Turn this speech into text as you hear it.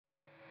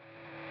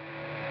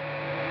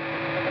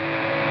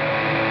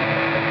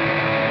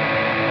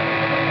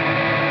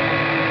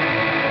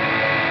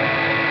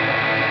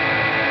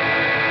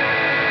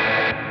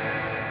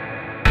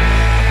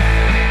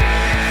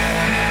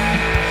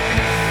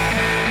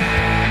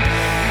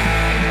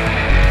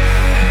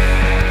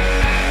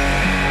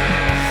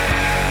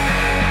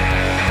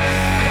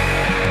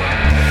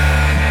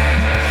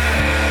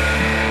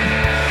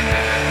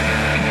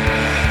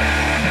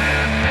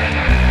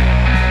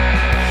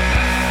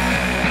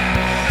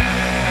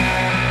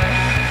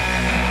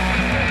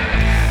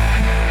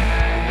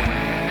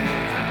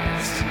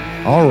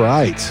All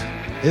right.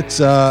 It's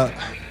a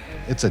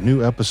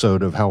new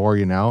episode of How Are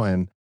You Now?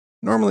 And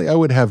normally I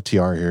would have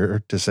TR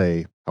here to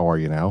say, How are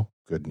you now?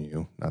 Good and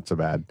you, not so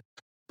bad.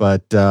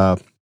 But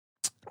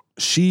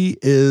she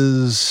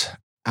is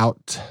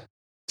out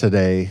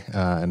today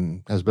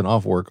and has been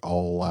off work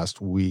all last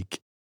week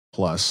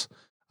plus,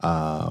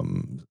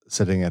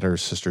 sitting at her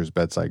sister's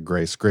bedside,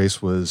 Grace.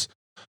 Grace was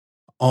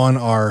on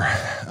our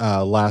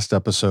last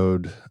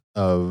episode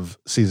of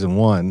season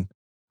 1,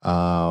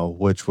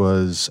 which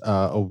was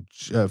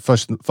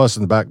Fuss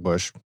in the Back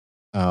Bush.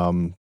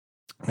 And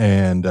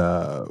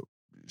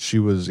she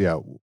was,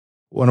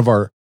 one of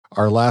our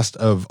last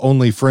of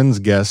only Friends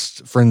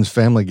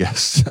family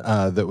guests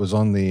that was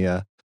on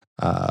the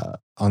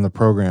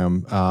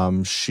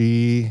program.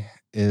 She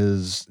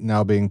is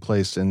now being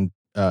placed into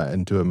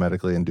a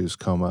medically induced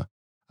coma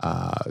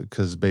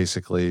because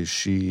basically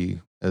she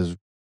has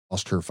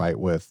lost her fight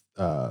with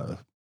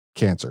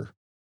cancer.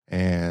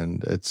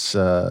 And it's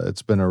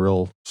been a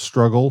real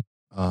struggle.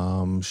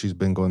 She's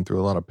been going through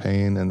a lot of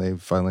pain, and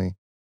they've finally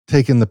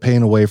taken the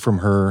pain away from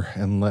her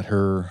and let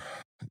her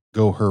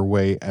go her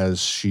way as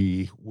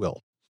she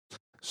will.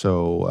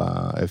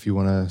 So if you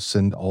want to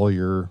send all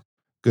your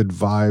good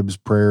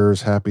vibes,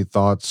 prayers, happy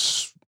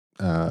thoughts,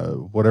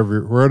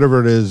 whatever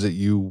it is that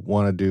you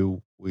want to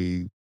do,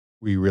 we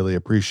really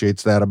appreciate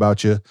that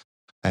about you,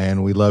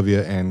 and we love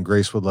you, and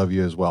Grace would love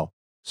you as well.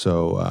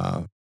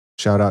 So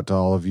shout out to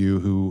all of you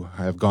who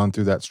have gone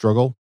through that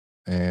struggle,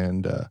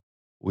 and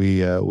we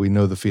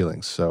know the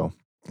feelings. So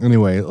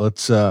anyway,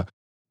 let's now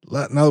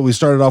that we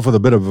started off with a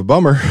bit of a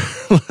bummer,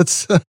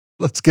 let's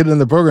get in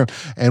the program,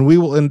 and we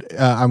will.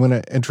 I'm going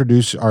to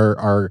introduce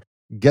our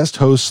guest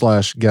host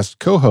 / guest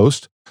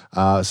co-host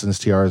since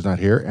TR is not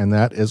here, and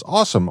that is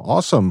Awesome.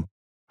 Awesome,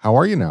 how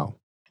are you now?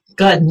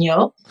 Good, and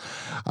you?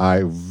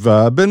 I've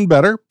been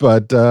better,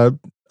 but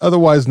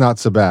otherwise not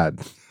so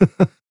bad.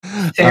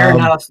 Fair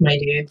enough, my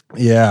dude.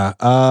 Yeah.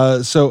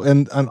 So,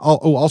 and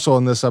also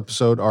on this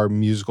episode, our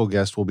musical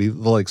guest will be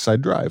The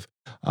Lakeside Drive.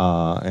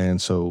 And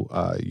so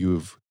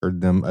you've heard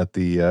them at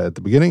the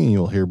beginning, and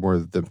you'll hear more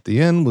of them at the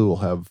end. We will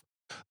have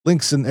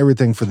links and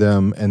everything for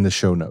them in the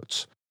show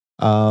notes.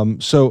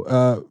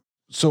 So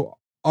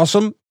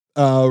Awesome.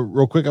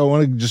 Real quick, I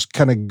want to just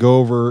kind of go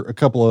over a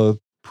couple of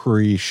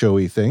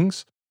pre-showy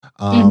things.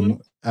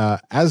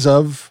 As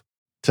of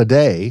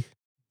today,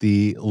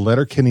 the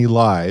Letterkenny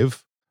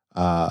Live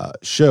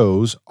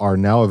shows are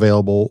now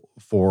available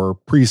for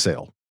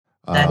pre-sale.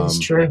 That is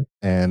true.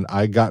 And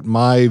I got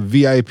my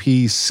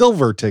VIP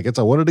silver tickets.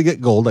 I wanted to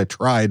get gold. I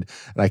tried,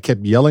 and I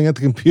kept yelling at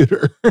the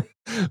computer.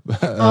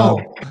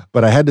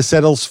 But I had to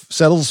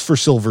settles for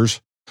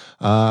silvers,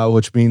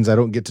 which means I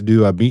don't get to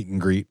do a meet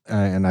and greet,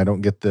 and I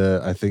don't get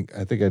I think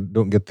I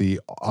don't get the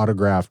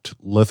autographed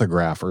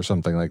lithograph or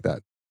something like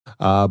that.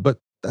 But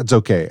that's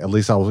okay. At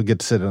least I'll get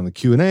to sit on the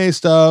Q&A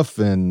stuff,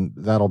 and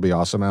that'll be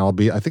awesome.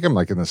 And I think I'm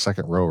like in the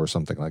second row or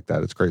something like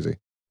that. It's crazy.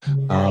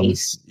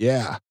 Nice.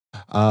 Yeah.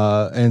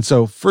 And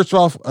so first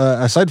off,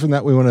 aside from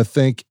that, we want to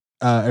thank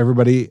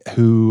everybody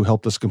who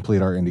helped us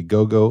complete our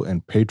Indiegogo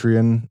and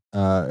Patreon,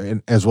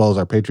 as well as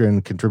our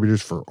Patreon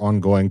contributors for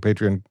ongoing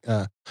Patreon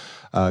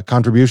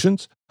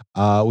contributions.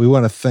 We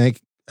want to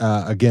thank,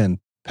 again,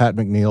 Pat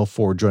McNeil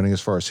for joining us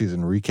for our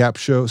season 4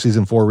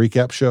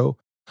 recap show.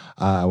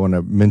 I want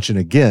to mention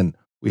again,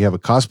 we have a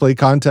cosplay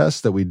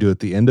contest that we do at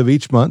the end of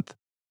each month.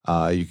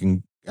 We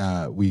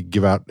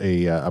give out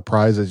a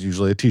prize that's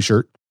usually a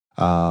t-shirt.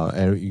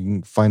 And you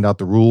can find out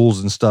the rules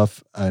and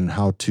stuff and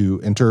how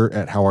to enter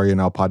at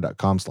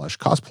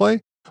howareyounowpod.com/cosplay.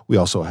 We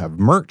also have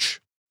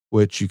merch,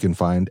 which you can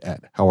find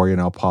at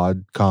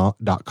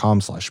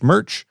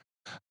howareyounowpod.com/merch.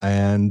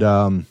 And,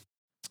 one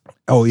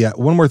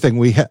more thing.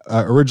 We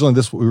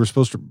originally we were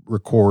supposed to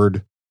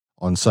record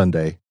on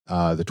Sunday,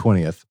 the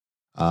 20th.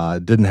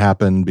 It didn't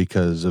happen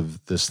because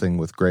of this thing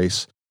with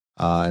Grace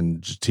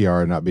and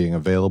TR not being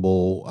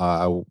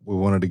available. We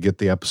wanted to get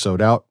the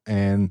episode out,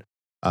 and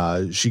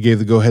she gave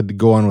the go-ahead to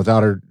go on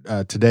without her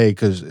today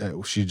because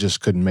she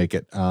just couldn't make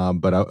it.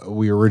 But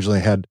we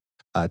originally had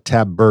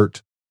Tab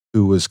Burt,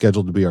 who was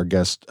scheduled to be our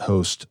guest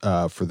host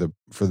for the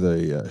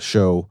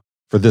show,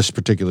 for this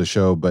particular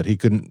show, but he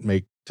couldn't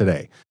make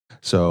today.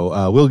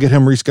 So we'll get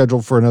him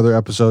rescheduled for another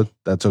episode.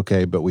 That's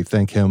okay, but we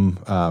thank him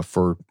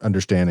for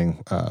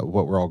understanding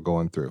what we're all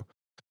going through.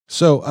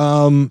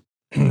 So,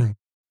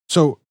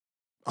 so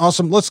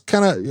Awesome. Let's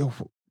kind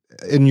of,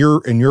 in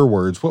your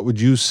words, what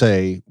would you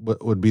say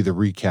would be the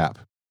recap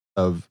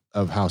of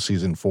how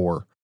season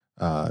 4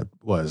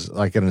 was,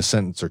 like in a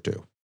sentence or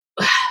two?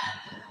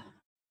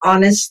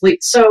 Honestly,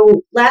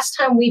 so last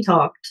time we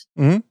talked,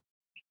 Mm-hmm.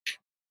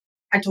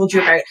 I told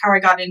you about how I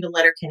got into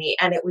Letterkenny,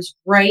 and it was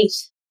right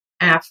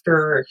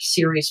after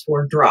series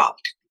 4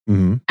 dropped.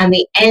 Mm-hmm. And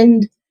the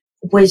end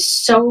was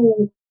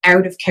so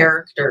out of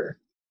character.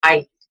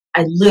 I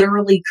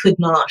literally could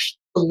not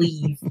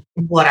believe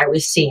what I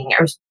was seeing.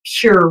 I was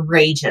pure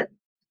raging,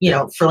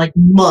 for like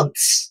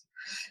months.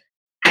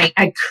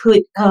 I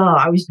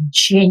was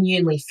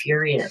genuinely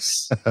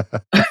furious.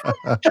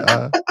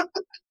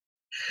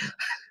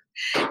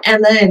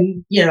 And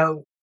then,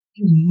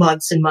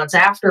 months and months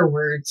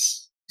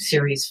afterwards,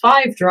 series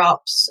 5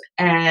 drops,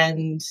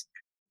 and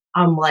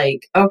I'm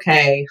like,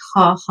 okay,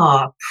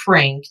 haha,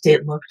 pranked.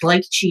 It looked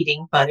like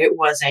cheating, but it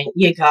wasn't.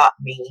 You got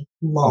me,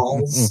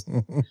 lols.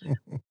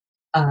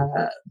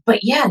 But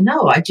yeah,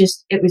 no,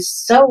 it was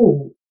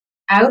so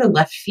out of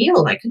left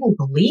field. I couldn't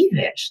believe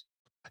it.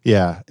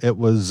 Yeah, it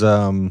was.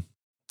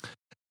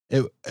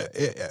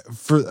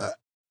 For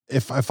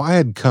if I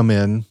had come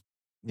in,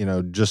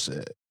 just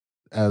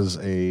as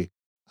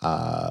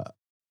uh,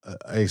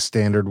 a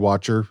standard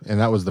watcher, and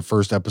that was the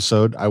first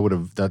episode, I would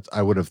have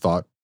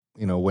thought,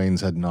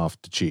 Wayne's heading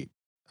off to cheat.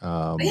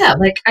 Yeah,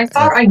 like I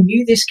thought I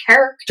knew this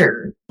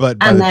character, but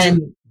and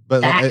then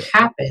that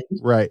happened.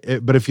 Right.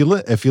 But if you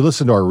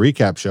listen to our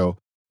recap show,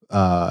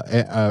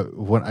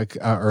 when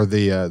or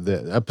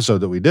the episode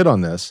that we did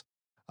on this,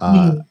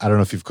 I don't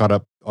know if you've caught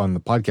up on the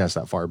podcast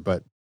that far,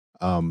 but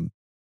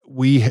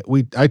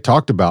I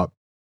talked about,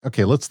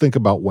 okay, let's think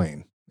about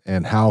Wayne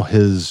and how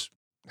his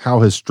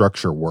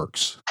structure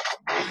works.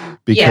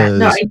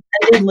 Because I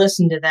did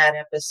listen to that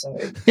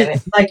episode, and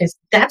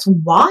that's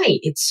why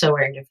it's so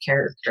out of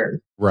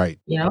character, right?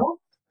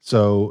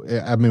 So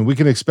I mean, we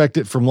can expect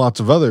it from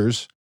lots of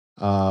others,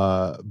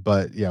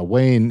 but yeah,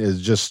 Wayne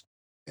is just.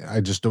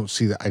 I just don't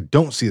see that. I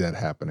don't see that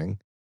happening.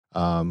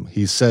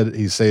 He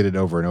stated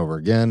over and over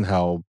again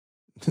how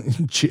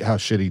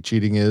shitty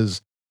cheating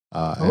is.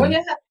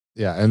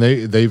 Yeah, and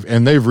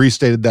they've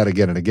restated that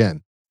again and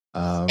again.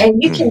 And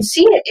you can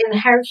see it in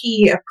how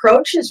he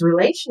approaches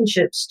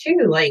relationships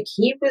too. Like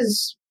he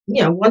was,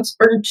 once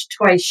burnt,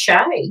 twice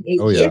shy.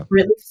 It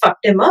really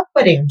fucked him up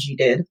what Angie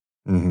did.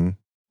 Mm-hmm.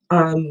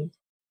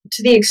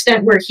 To the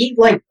extent where he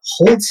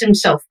holds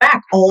himself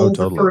back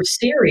the first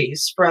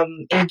series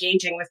from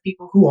engaging with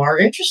people who are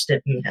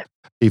interested in him.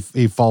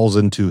 He falls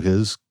into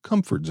his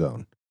comfort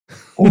zone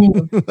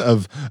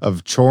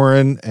of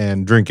choring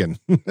and drinking,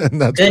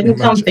 and that's good and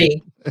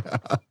comfy.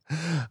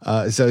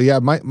 So yeah,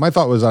 my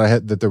thought was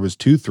that there was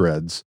two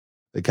threads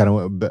that kind of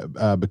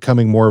went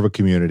becoming more of a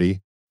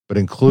community, but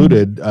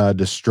included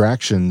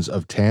distractions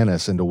of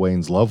Tanis into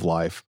Wayne's love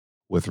life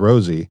with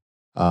Rosie.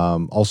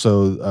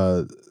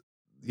 Also,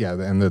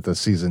 and that the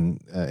season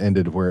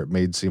ended where it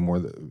made seem more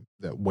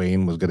that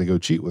Wayne was going to go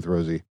cheat with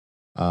Rosie.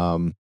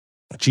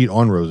 Cheat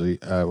on Rosie.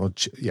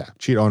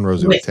 Cheat on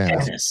Rosie with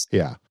Tanis.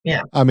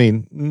 Yeah. I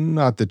mean,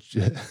 not that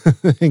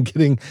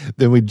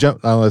then we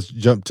jump. Let's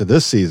jump to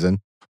this season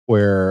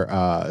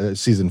where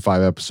season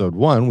 5, episode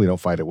 1, We Don't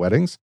Fight at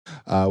Weddings,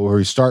 where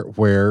we start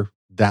where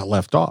that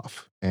left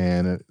off.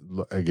 And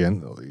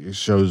it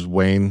shows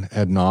Wayne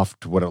heading off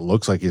to what it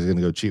looks like he's going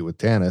to go cheat with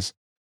Tanis.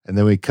 And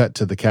then we cut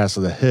to the cast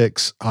of the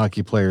Hicks,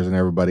 hockey players and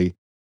everybody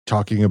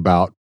talking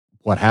about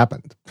what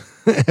happened.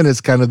 And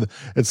it's kind of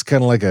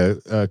like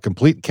a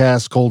complete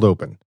cast cold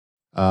open.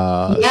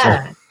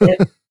 I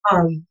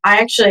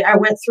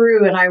went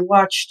through and I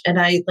watched and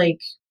I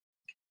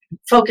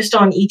focused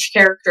on each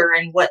character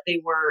and what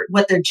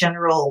their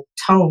general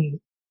tone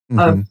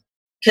of,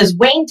 because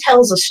Wayne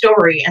tells a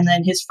story and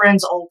then his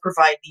friends all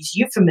provide these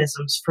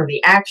euphemisms for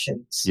the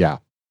actions. Yeah.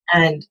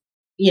 And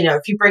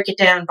if you break it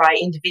down by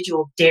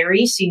individual,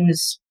 Derry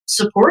seems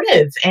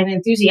supportive and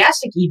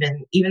enthusiastic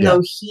even though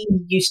he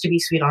used to be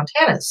sweet on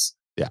Tanis.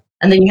 Yeah.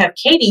 And then you have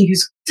Katie,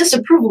 whose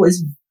disapproval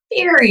is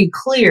very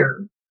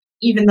clear,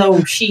 even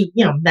though she,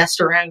 messed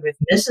around with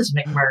Mrs.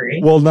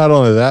 McMurray. Well, not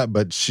only that,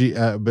 but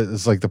but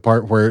it's like the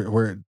part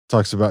where it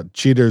talks about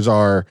cheaters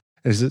are,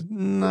 is it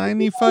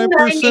 95%?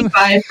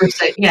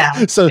 95%,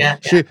 yeah. So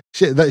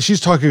she's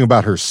talking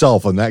about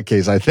herself in that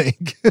case, I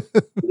think.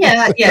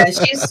 yeah,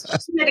 she's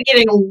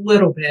mitigating a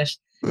little bit.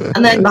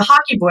 And then the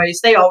hockey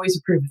boys, they always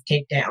approve of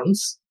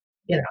takedowns,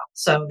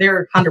 so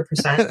they're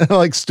 100%.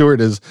 Like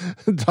Stuart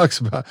talks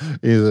about,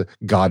 he's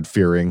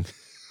God-fearing.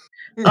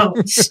 Oh,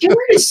 Stuart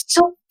is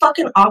so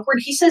fucking awkward.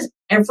 He says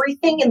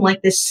everything in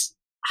this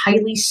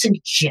highly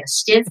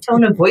suggestive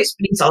tone of voice,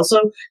 but he's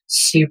also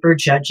super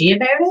judgy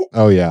about it.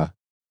 Oh, yeah.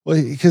 Well,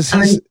 because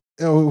he's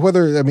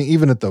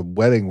even at the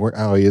wedding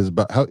how he is,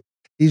 but how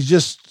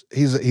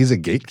he's a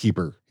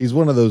gatekeeper. He's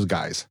one of those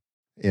guys,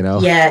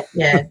 Yeah.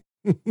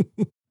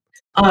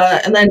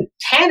 And then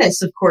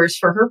Tanis, of course,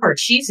 for her part,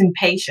 she's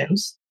impatient.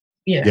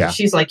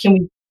 She's like, "Can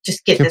we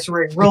just get this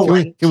ring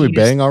rolling? Can we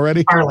bang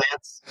already?"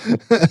 Parlance.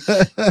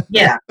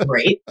 Yeah,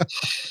 right.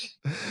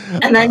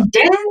 And then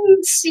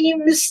Dan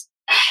seems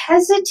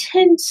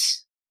hesitant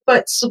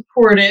but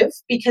supportive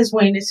because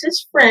Wayne is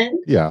his friend.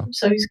 Yeah.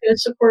 So he's going to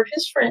support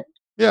his friend.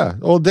 Yeah.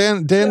 Well,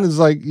 Dan is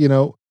like,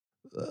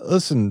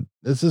 listen,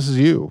 this is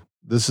you.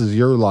 This is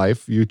your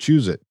life. You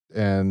choose it.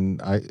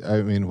 And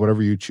I mean,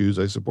 whatever you choose,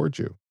 I support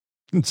you.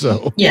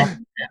 So, yeah.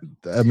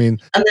 I mean.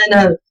 And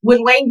then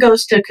when Wayne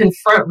goes to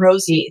confront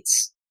Rosie,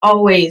 it's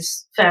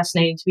always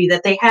fascinating to me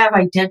that they have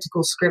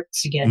identical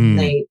scripts again.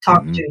 They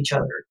talk to each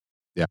other.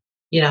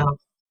 Yeah.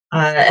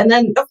 And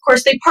then, of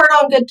course, they part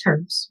on good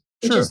terms,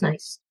 which is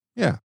nice.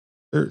 Yeah.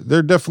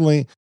 They're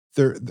definitely,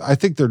 I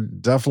think they're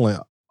definitely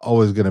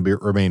always going to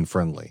remain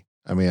friendly.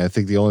 I mean, I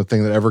think the only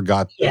thing that ever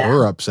got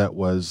her upset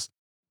was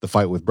the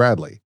fight with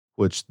Bradley.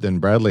 which then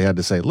Bradley had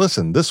to say,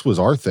 listen, this was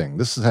our thing.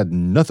 This has had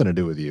nothing to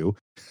do with you.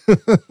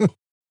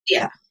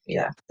 Yeah.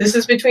 This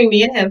is between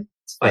me and him.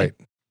 It's fine. Right.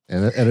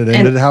 And it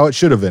ended how it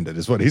should have ended,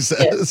 is what he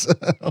says.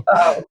 Yeah.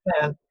 Oh,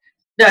 man.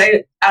 No,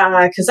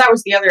 because that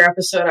was the other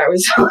episode I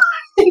was on.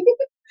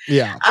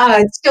 Yeah.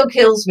 It still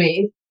kills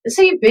me. Is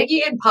he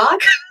Biggie and Pac?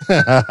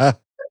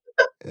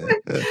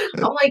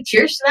 I'm like,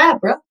 cheers to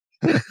that, bro.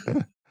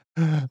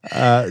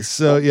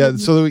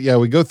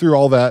 We go through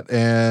all that,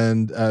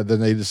 and then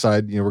they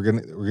decide, we're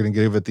gonna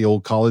give it the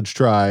old college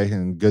try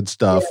and good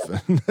stuff.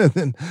 Yeah.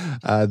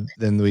 And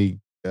then we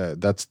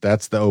that's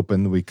the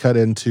open. We cut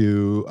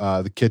into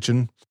the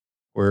kitchen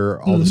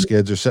where all the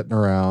skids are sitting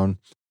around.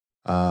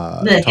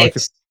 The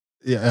Hicks.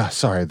 Yeah,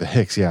 sorry, the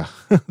Hicks. Yeah,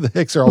 the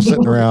Hicks are all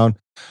sitting around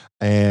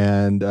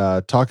and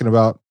talking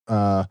about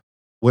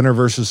winter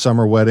versus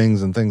summer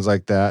weddings and things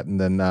like that. And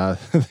then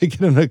they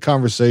get in a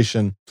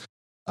conversation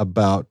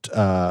about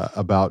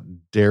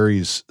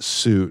Derry's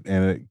suit,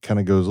 and it kind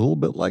of goes a little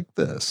bit like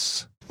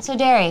this. So,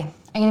 Derry, are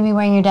you going to be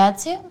wearing your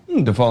dad's suit?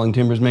 Do falling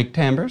timbers make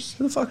timbers?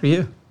 Who the fuck are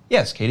you?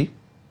 Yes, Katie.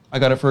 I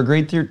got it for a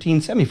grade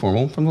 13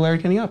 semi-formal from the Larry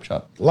Kenny Op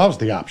Shop. Loves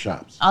the op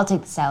shops. I'll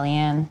take the Sally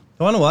Ann.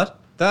 You wanna know what?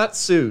 That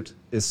suit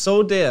is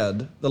so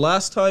dead, the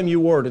last time you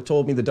wore it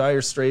told me the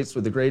Dire Straits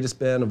were the greatest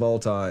band of all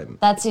time.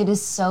 That suit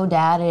is so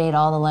dad, it ate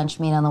all the lunch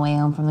meat on the way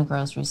home from the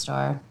grocery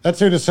store. That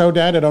suit is so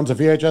dead, it owns a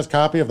VHS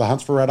copy of The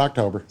Hunts for Red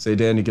October. Say,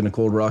 Dan, you gonna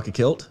cold rock a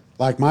kilt?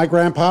 Like my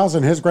grandpa's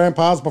and his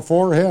grandpa's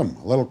before him.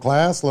 A little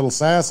class, a little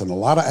sass, and a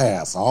lot of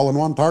ass, all in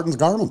one tartan's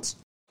garments.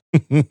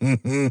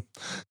 I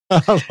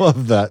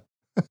love that.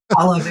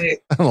 All of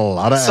it. A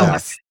lot of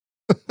ass.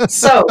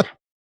 So,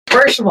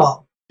 first of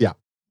all, yeah,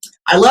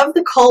 I love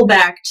the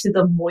callback to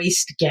the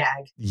moist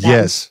gag.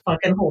 Yes,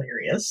 fucking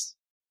hilarious.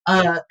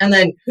 And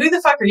then, who the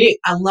fuck are you?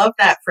 I love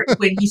that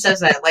when he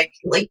says that.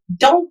 Like,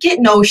 don't get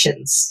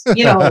notions.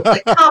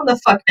 Like, calm the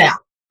fuck down.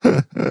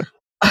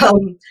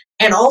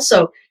 And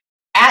also,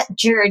 at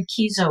Jared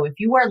Kizo, if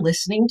you are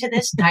listening to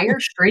this, Dire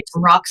Straits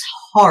rocks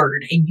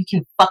hard, and you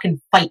can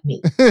fucking fight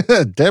me.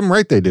 Damn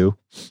right they do.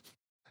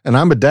 And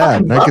I'm a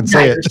dad, and I can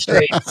say it.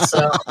 Straits,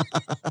 so.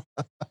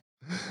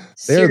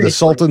 They're the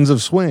sultans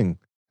of swing.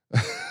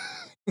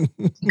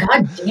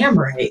 God damn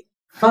right.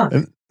 Fuck.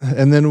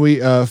 And then we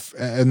after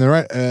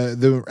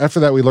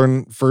that we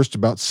learn first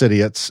about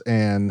Sidiots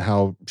and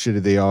how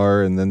shitty they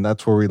are, and then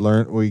that's where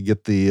we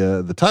get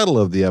the title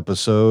of the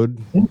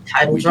episode.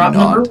 Title drop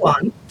number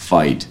 1.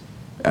 Fight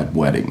at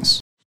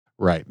weddings.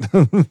 Right.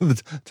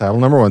 Title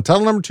number 1.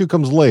 Title number 2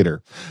 comes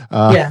later.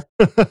 Yeah.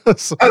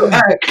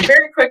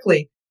 Very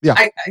quickly.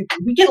 Yeah.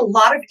 We get a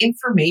lot of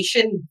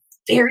information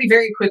very,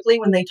 very quickly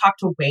when they talk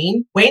to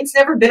Wayne. Wayne's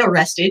never been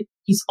arrested.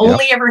 He's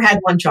only ever had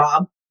one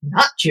job,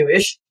 not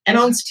Jewish, and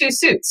owns 2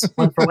 suits.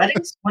 One for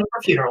weddings, one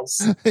for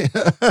funerals.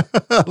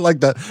 I like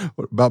that.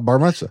 What about bar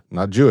mitzvah?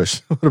 Not Jewish.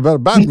 What about a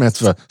bat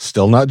mitzvah?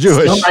 Still not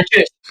Jewish. Still not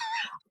Jewish.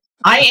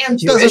 I am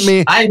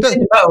Jewish. I've been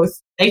to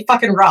both. They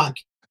fucking rock.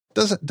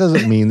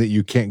 Doesn't mean that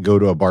you can't go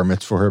to a bar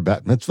mitzvah or a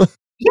bat mitzvah.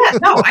 Yeah,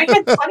 no, I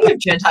had plenty of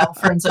Gentile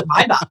friends at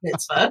my bat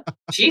mitzvah.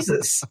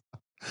 Jesus.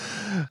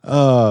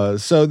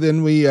 So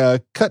then we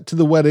cut to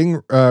the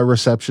wedding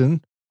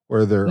reception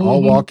where they're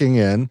all walking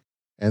in,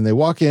 and they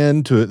walk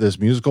into this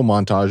musical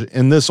montage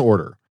in this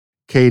order: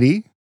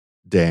 Katie,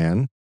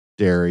 Dan,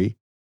 Derry,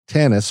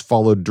 Tanis,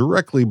 followed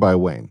directly by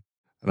Wayne.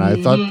 And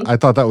I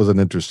thought that was an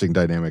interesting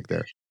dynamic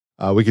there.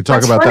 We could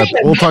talk about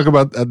that. We'll talk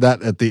about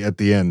that at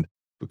the end,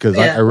 because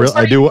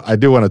I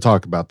do want to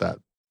talk about that.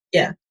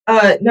 Yeah.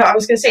 No, I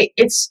was going to say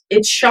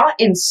it's shot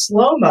in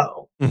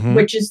slow-mo,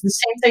 which is the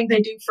same thing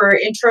they do for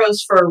intros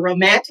for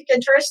romantic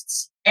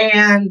interests,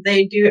 and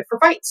they do it for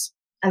fights,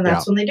 and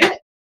that's when they do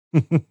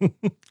it.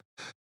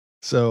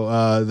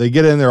 So they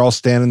get in, they're all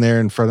standing there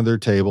in front of their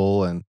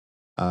table, and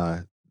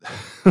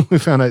we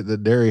found out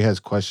that Derry has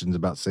questions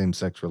about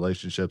same-sex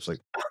relationships, like,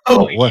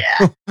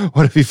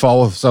 what if you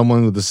fall with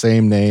someone with the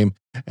same name?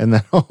 And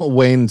then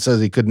Wayne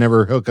says he could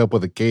never hook up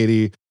with a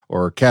Katie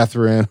or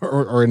Catherine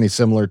or any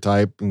similar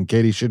type, and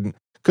Katie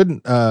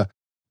couldn't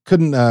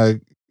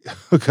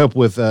hook up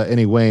with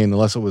any Wayne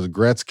unless it was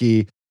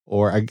Gretzky,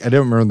 or I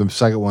didn't remember the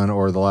second one,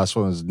 or the last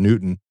one was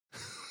Newton.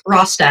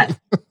 Rostad.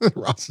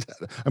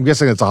 Rostad. I'm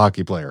guessing it's a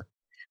hockey player.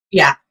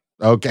 Yeah.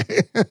 Okay.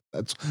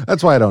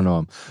 That's why I don't know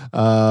him.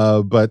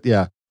 But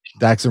yeah,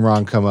 Dax and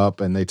Ron come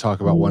up and they talk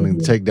about wanting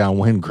to take down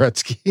Wayne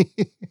Gretzky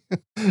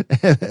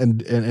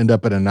and end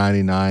up at a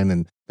 99,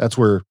 and that's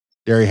where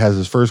Derry has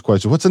his first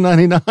question. What's a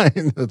 99?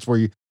 That's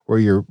where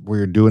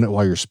you're doing it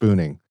while you're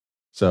spooning.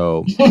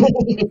 So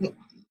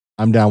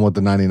I'm down with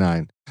the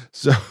 99.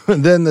 So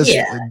then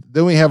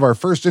then we have our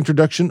first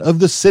introduction of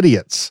the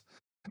Sidiots.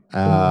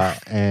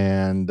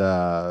 And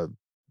I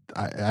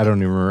don't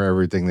even remember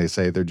everything they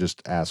say. They're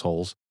just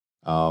assholes.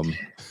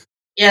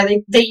 Yeah,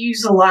 they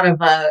use a lot of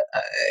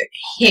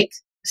hick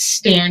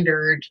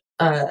standard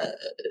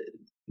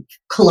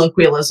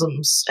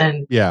colloquialisms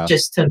and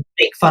just to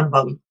make fun of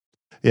them.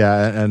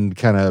 Yeah, and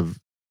kind of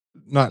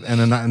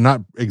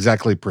not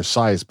exactly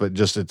precise, but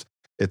just it's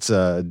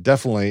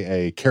definitely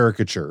a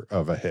caricature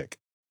of a hick.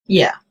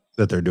 Yeah.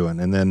 that they're doing.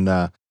 And then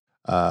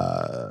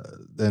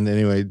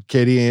anyway,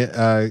 Katie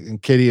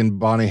and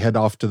Bonnie head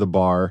off to the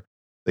bar.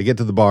 They get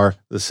to the bar.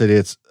 The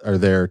Sidiots are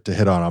there to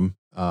hit on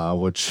them,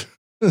 which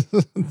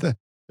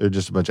they're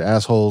just a bunch of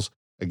assholes.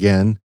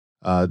 Again,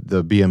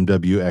 the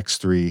BMW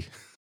X3,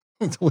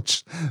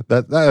 which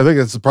I think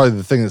that's probably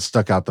the thing that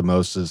stuck out the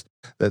most, is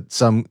that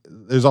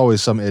there's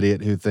always some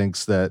idiot who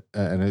thinks that,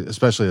 and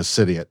especially a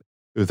Sidiot,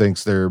 who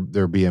thinks their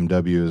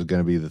BMW is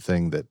going to be the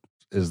thing that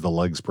is the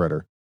leg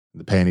spreader,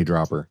 the panty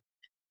dropper.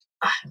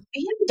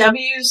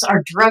 BMWs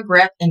are drug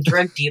rep and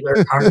drug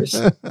dealer cars.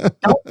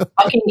 Don't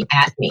fucking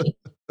at me.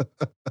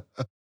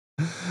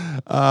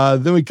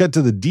 Then we cut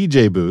to the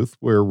DJ booth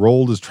where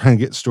Rold is trying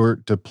to get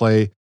Stuart to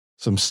play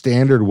some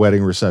standard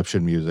wedding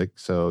reception music.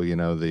 So,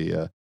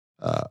 the,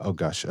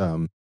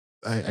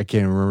 I can't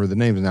even remember the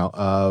names now.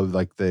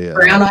 Like the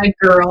Brown Eyed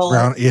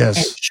Girl. Yes.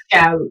 And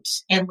Shout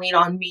and Lean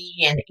on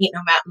Me and Ain't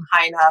No Mountain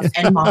High Enough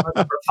and Mama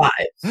Number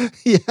 5.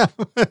 Yeah.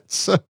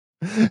 So,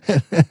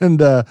 and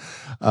then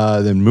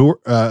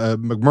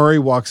McMurray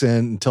walks in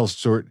and tells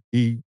Stuart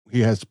he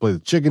has to play the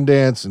chicken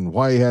dance and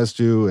why he has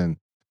to, and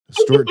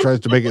Stuart tries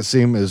to make it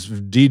seem as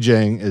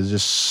DJing is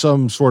just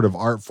some sort of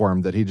art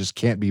form that he just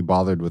can't be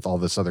bothered with all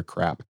this other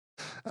crap.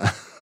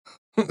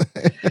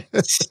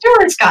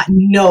 Stuart's got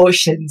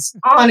notions,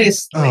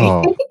 honestly.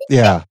 Oh,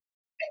 yeah.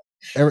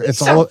 It's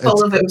so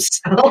full of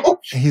himself.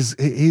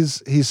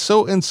 He's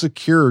so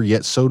insecure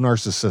yet so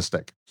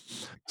narcissistic.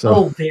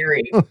 So,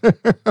 very.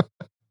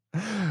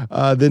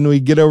 Then we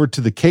get over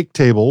to the cake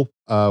table,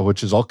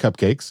 which is all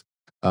cupcakes,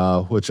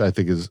 which I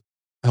think is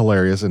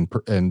hilarious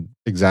and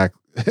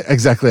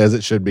exactly as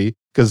it should be,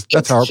 because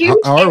that's how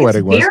our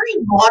wedding was. Very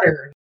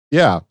modern.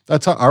 Yeah,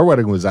 that's how our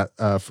wedding was.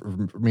 For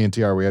me and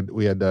TR, we had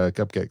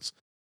cupcakes,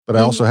 but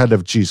I also had to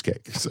have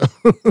cheesecake. So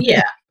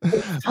yeah,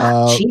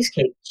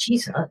 cheesecake,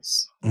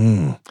 Jesus.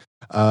 Then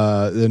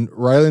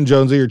Riley and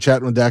Jonesy are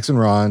chatting with Dax and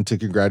Ron to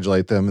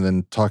congratulate them, and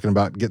then talking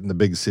about getting the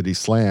big city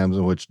slams,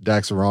 in which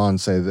Dax and Ron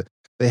say that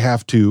they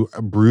have to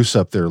Bruce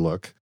up their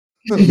look.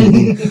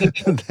 They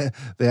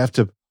have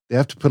to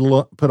put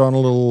on a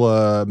little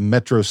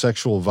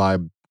metrosexual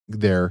vibe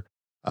there,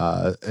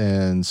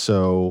 and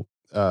so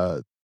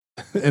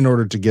in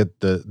order to get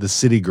the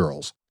city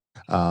girls,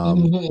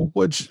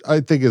 which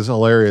I think is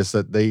hilarious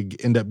that they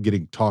end up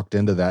getting talked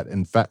into that.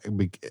 In fact,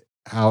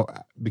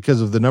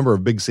 because of the number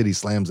of big city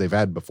slams they've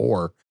had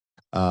before,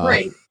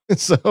 right?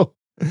 So,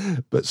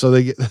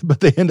 they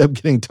end up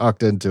getting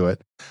talked into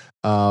it.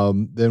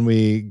 Then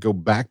we go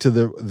back to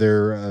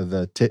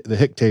the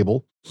Hick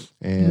table,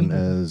 and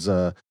as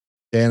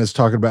Dan is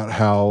talking about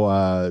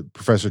how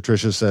Professor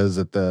Tricia says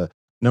that the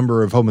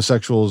number of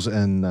homosexuals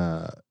in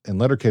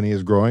Letterkenny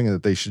is growing, and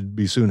that they should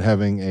be soon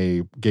having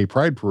a gay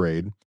pride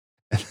parade,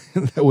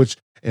 which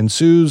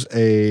ensues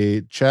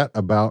a chat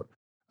about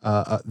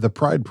the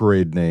pride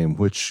parade name,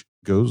 which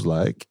goes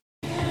like.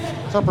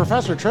 So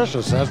Professor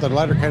Tricia says that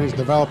Letterkenny's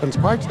developing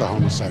quite the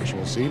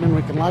homosexual scene, and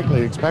we can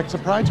likely expect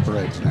some pride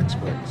parades next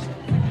spring.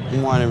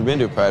 I've never been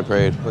to a pride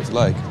parade. What's it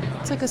like?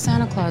 It's like a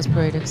Santa Claus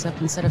parade,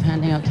 except instead of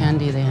handing out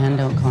candy, they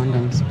hand out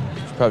condoms.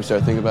 Should probably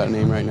start thinking about a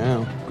name right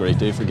now. Great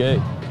day for gay.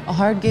 A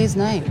hard gay's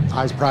night.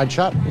 Eyes Pride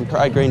shut. And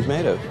Pride Grange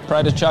made of.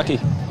 Pride of Chucky.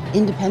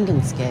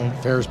 Independence Gay.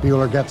 Ferris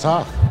Bueller gets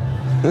off.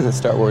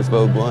 Star Wars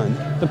Vogue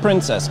 1. The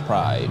Princess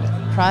Pride.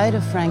 Pride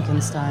of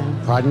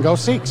Frankenstein. Pride and Go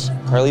Seeks.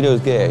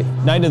 Carlito's Gay.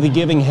 Night of the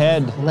Giving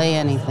Head. Lay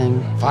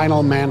Anything.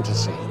 Final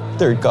Fantasy.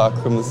 Third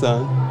Cock from the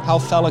Sun. How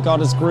Fella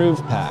Got His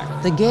Groove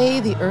Pack. The Gay,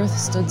 the Earth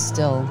Stood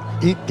Still.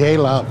 Eat Gay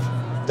Love.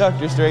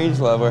 Dr.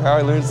 Strangelove, or How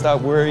I Learned to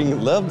Stop Worrying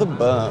and Love the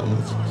Bum.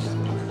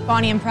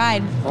 Bonnie and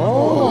Pride.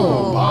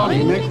 Oh,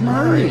 Bonnie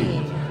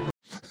McMurray.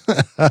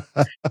 I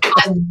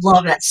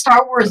love that.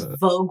 Star Wars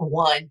Vogue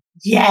 1.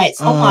 Yes.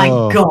 Oh my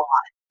God.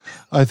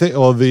 I think,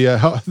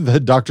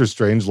 the Dr.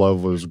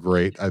 Strangelove was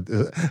great.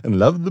 And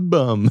Love the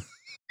Bum.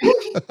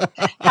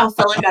 How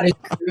Fella Got His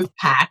Groove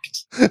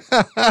Packed.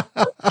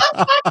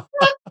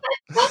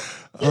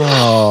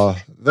 Oh,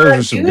 those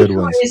are some good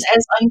ones. Who is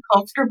as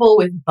uncomfortable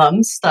with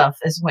bum stuff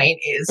as Wayne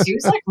is. He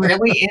was like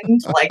really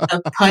into like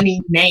the punny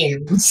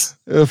names.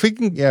 If he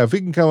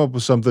can come up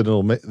with something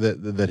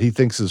that he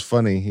thinks is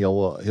funny,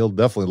 he'll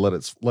definitely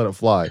let it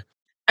fly.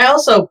 I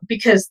also,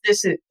 because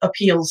this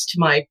appeals to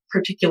my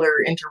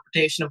particular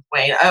interpretation of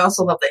Wayne, I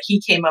also love that he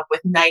came up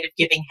with Night of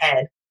Giving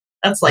Head.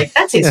 That's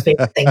his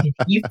favorite thing.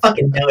 You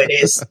fucking know it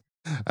is.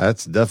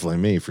 That's definitely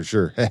me for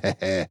sure.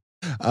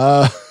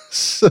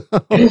 So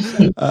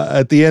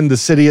at the end, the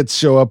Sidiots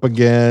show up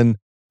again,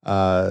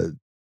 and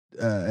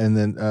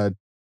then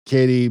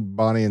Katie,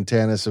 Bonnie, and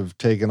Tanis have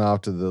taken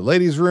off to the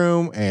ladies'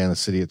 room, and the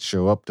Sidiots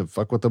show up to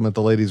fuck with them at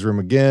the ladies' room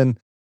again.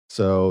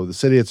 So the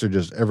Sidiots are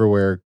just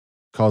everywhere,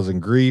 causing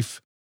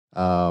grief.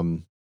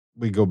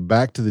 We go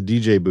back to the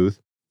DJ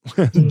booth.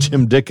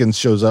 Jim Dickens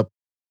shows up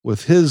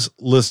with his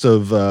list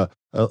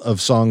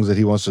of songs that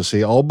he wants to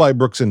see, all by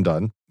Brooks and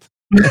Dunn.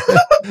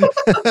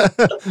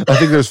 I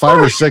think there's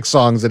 5 or 6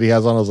 songs that he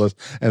has on his list,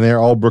 and they're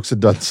all Brooks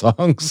and Dunn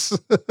songs.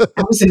 I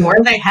was in where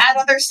they had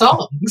other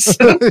songs.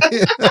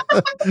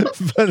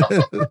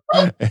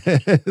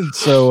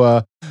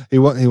 So he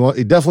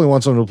definitely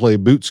wants him to play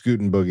Boot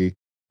Scootin' Boogie,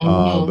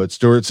 but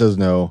Stewart says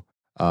no.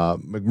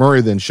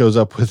 McMurray then shows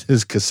up with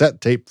his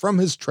cassette tape from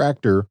his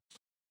tractor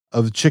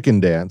of Chicken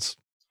Dance,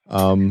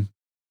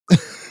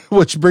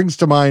 which brings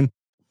to mind,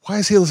 why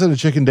is he listening to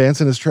Chicken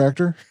Dance in his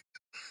tractor?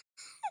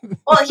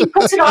 Well, he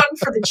puts it on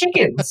for the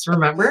chickens,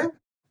 remember?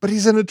 But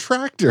he's in a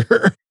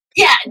tractor.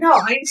 Yeah,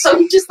 no, so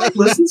he just like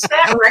listens to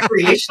that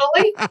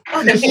recreationally.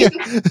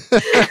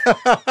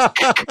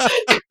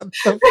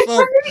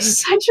 McMurray's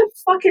such a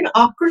fucking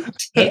awkward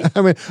kid.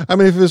 I mean,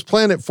 if he was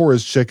playing it for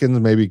his chickens,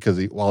 maybe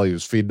because while he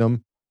was feeding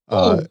them,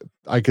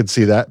 I could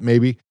see that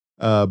maybe.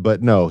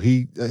 But no,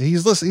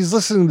 he's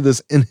listening to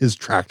this in his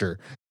tractor.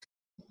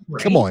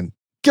 Right? Come on,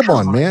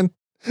 man.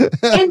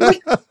 And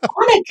like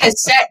on a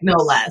cassette, no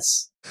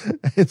less.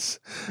 It's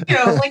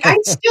like I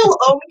still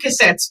own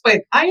cassettes,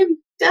 but I am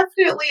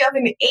definitely of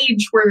an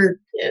age where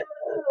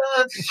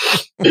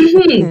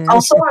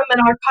also I'm an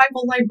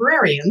archival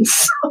librarian.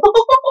 So.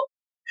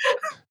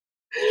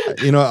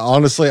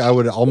 Honestly, I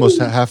would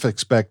almost half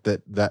expect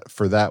that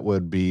for that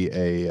would be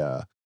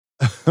a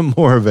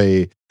more of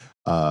a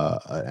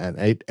an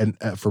 8 and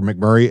for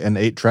McMurray an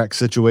 8-track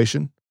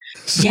situation.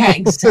 Yeah,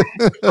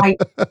 exactly.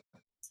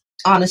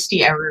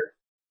 Honesty error.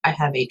 I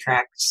have 8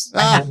 tracks.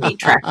 I have an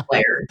 8-track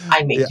player.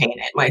 I maintain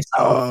it myself.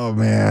 Oh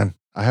man,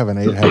 I haven't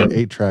had an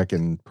 8-track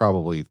in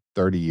probably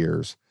 30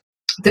 years.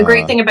 The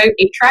great thing about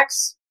 8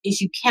 tracks is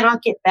you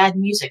cannot get bad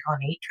music on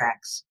 8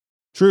 tracks.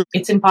 True,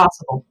 it's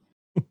impossible.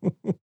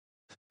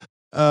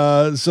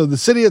 So the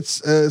city,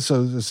 so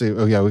let's see.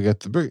 Oh yeah, we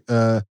got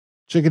the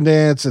Chicken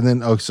Dance, and then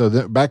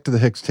back to the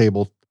Hicks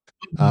table.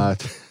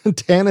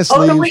 Tanis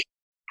leaves. No, wait.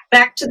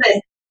 Back to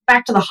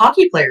the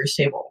hockey players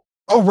table.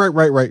 Oh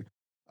right.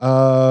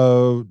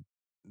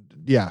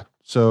 Yeah.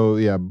 So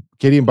yeah,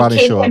 Katie and Bonnie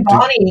show up.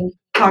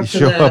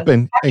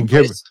 And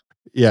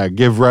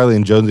give Riley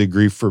and Jonesy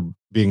grief for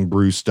being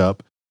bruised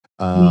up.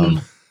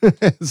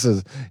 It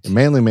says a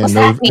manly man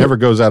never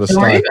goes out of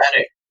style.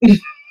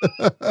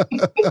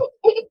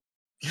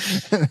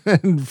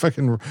 And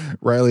fucking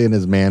Riley and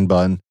his man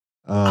bun.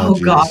 Oh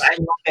God, I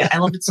love it. I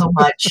love it so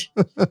much.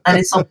 That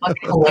is so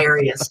fucking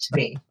hilarious to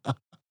me.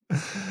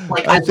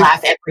 Like I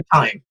laugh every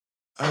time.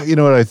 You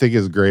know what I think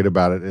is great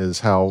about it is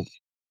how,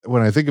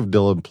 when I think of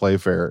Dylan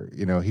Playfair,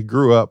 he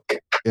grew up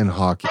in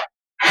hockey.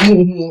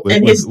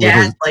 And his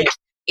dad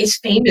is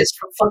famous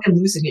for fucking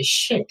losing his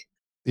shit.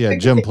 Yeah,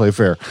 Jim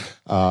Playfair.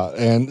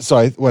 And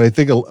so what I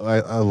think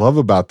I love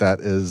about that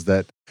is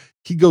that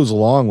he goes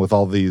along with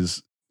all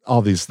these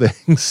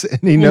things,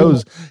 and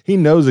he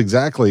knows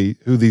exactly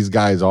who these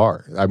guys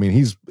are. I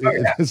mean,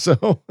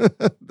 so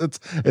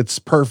it's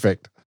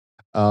perfect.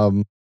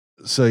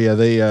 So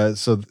yeah,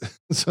 so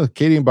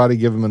Katie and Bonnie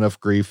give him enough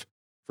grief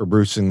for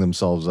bruising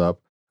themselves up.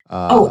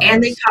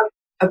 And they talk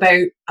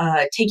about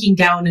taking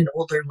down an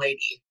older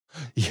lady.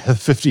 Yeah, the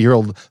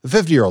 50-year-old.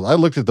 I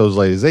looked at those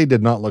ladies; they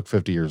did not look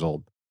 50 years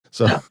old.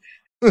 So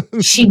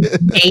she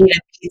made a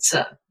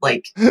pizza,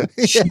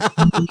 she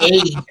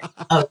made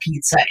a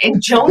pizza,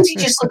 and Jonesy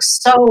just looks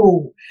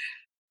so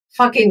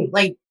fucking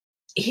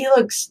he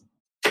looks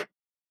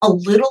a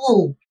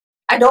little.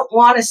 I don't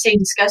want to say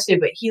disgusted,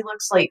 but he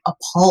looks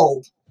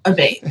appalled a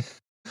bit.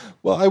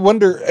 Well, I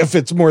wonder if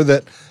it's more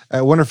that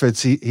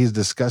he's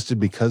disgusted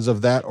because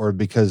of that, or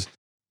because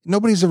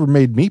nobody's ever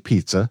made me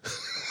pizza.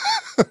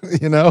 I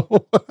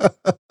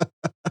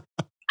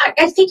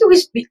think it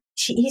was.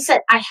 He said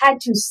I had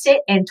to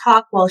sit and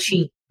talk while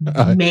she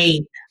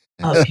made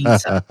a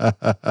pizza.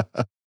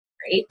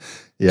 Right?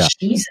 Yeah.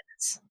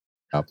 Jesus.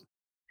 Yep.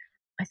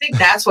 I think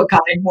that's what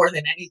got him more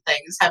than anything,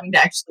 is having to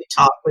actually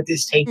talk with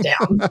his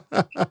takedown.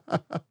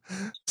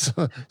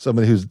 So,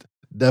 somebody who's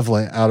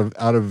definitely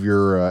out of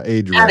your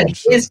age range. Out of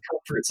his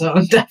comfort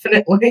zone,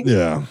 definitely.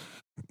 Yeah.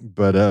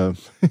 But that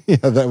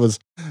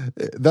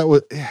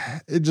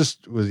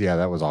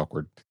was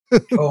awkward.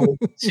 Oh,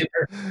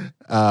 super.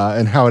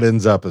 And how it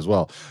ends up as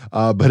well.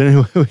 But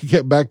anyway, we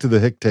get back to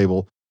the Hick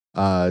table.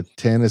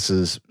 Tanis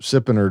is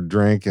sipping her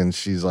drink, and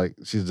she's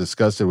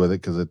disgusted with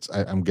it because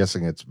I'm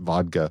guessing it's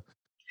vodka.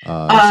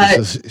 I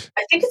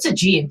think it's a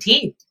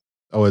G&T.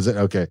 Oh, is it?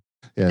 Okay.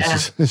 Yeah.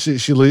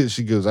 She leaves.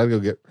 She goes,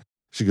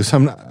 she goes,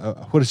 I'm not,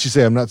 what did she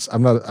say? I'm not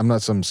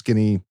some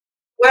skinny.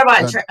 What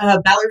about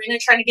ballerina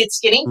trying to get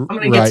skinny? I'm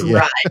going to get some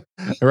rye.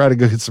 I gotta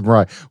go get some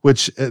rye,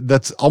 which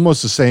that's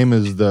almost the same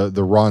as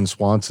the Ron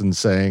Swanson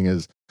saying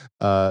is,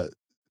 clear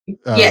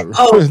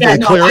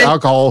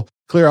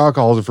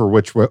alcohols are for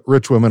rich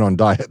women on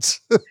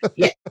diets.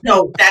 Yeah,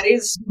 no, that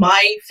is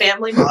my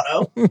family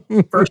motto,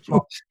 first of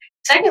all.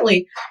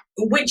 Secondly,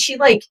 when she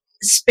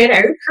spit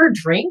out her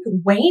drink,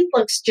 Wayne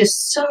looks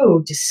just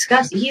so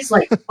disgusted. He's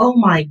like, oh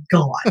my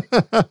God.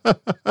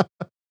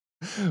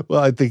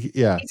 Well, I think,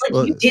 yeah. He's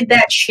like, you did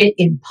that shit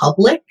in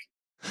public?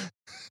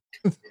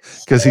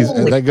 Because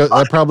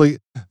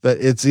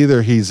it's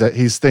either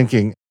he's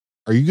thinking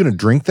are you going to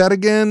drink that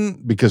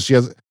again? Because she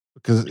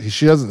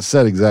hasn't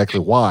said exactly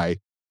why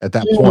at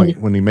that point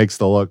when he makes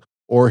the look,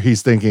 or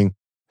he's thinking,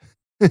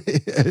 he's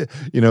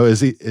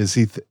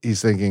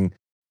thinking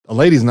a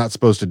lady's not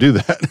supposed to do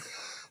that.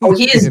 Oh,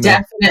 he is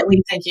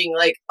definitely thinking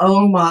like,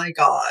 oh my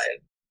God,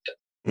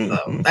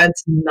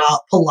 that's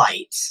not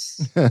polite.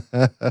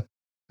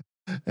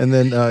 And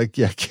then,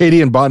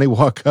 Katie and Bonnie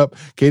walk up.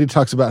 Katie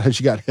talks about how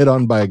she got hit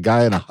on by a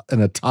guy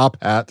in a top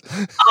hat.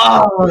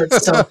 Oh,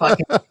 it's so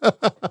fucking.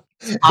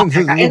 What's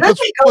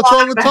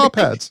wrong with top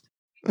hats?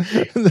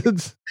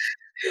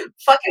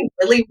 Fucking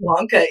Willy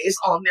Wonka is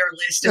on their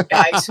list of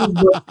guys who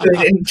look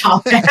good in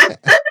top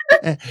hats.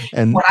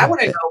 And what I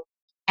want to know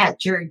at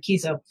Jared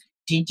Kiso,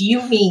 did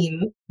you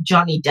mean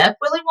Johnny Depp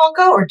Willy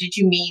Wonka, or did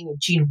you mean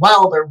Gene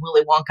Wilder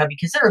Willy Wonka?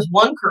 Because there is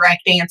one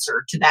correct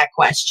answer to that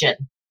question.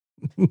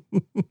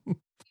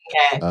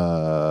 Okay.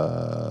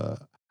 I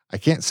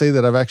can't say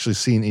that I've actually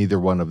seen either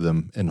one of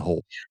them in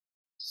whole.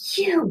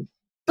 You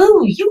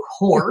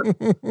whore.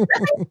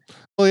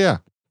 Well, yeah.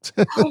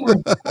 Oh my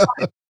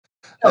God.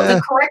 No,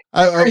 the correct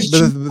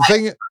answer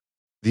is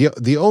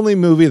the only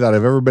movie that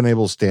I've ever been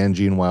able to stand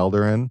Gene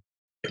Wilder in,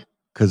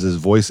 because his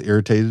voice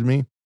irritated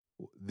me.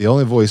 The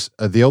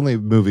only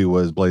movie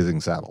was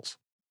Blazing Saddles.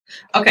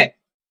 Okay.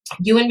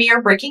 You and me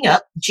are breaking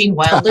up. Gene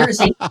Wilder is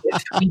a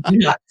gift we do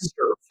not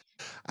deserve.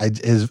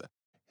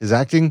 His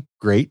acting,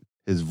 great.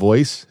 His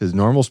voice, his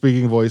normal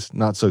speaking voice,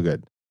 not so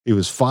good. He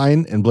was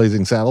fine in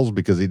Blazing Saddles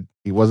because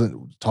he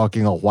wasn't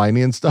talking all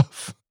whiny and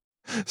stuff.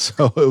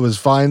 So it was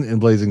fine in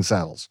Blazing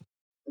Saddles.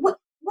 What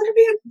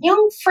about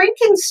Young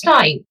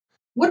Frankenstein?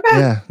 What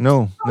about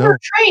no.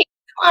 Train?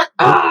 Come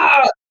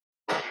on.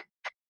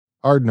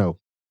 Hard no.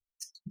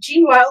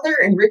 Gene Wilder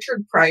and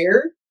Richard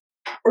Pryor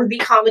were the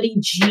comedy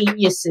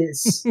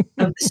geniuses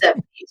of the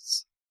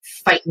 70s.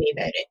 Fight me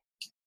about it.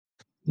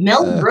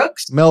 Mel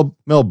Brooks? Mel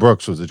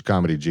Brooks was a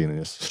comedy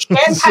genius.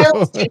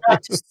 Gentiles do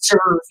not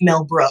deserve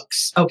Mel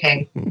Brooks.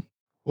 Okay.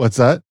 What's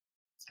that?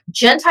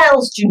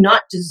 Gentiles do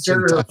not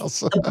deserve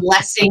the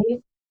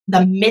blessing,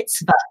 the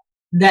mitzvah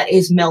that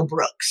is Mel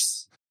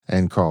Brooks.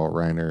 And Carl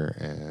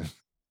Reiner.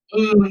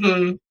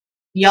 And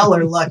Y'all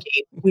are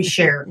lucky. We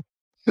share.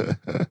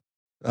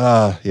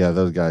 Yeah,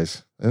 those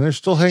guys. And they're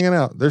still hanging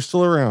out. They're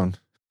still around.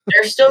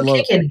 They're still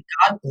kicking.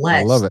 God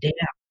bless. I love it.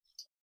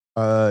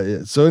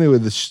 Damn. So anyway,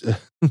 the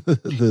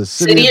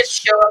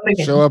Sidiots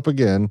show up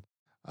again.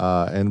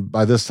 And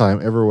by this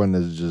time, everyone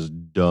is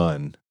just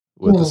done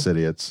with the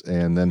Sidiots.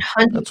 And then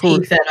that's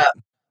where fed up.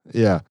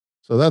 Yeah.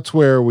 So that's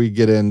where we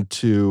get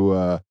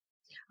into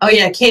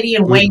Katie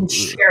and Wayne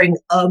sharing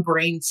a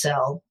brain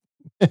cell.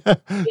 We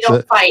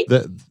don't fight.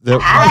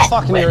 I'm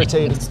fucking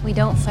irritated. We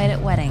don't fight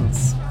at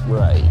weddings.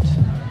 Right.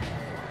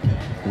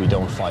 We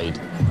don't fight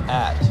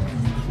at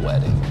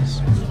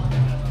weddings.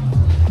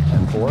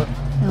 10-4?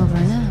 Over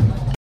now.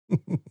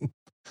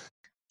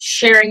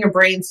 Sharing a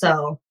brain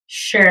cell,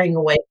 sharing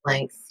a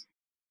wavelength.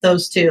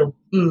 Those two.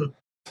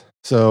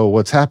 So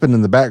what's happened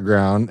in the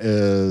background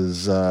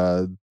is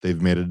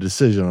they've made a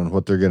decision on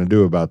what they're going to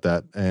do about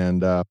that.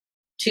 And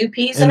two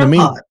peas in a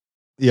pod.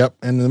 Yep.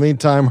 And in the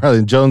meantime, Riley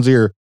and Jonesy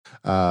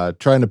are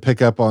trying to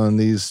pick up on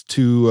these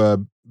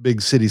two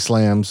big city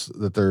slams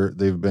that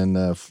they've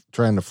been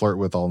trying to flirt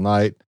with all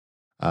night.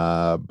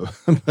 But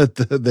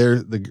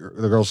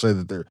the girls say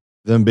that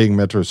them being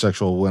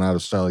metrosexual went out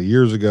of style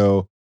years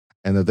ago,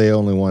 and that they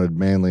only wanted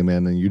manly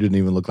men, and you didn't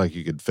even look like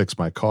you could fix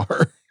my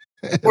car.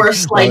 Or a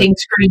sliding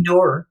screen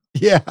door.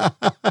 Yeah.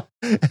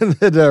 And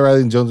then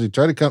Riley and Jonesy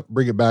try to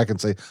bring it back and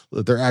say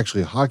that they're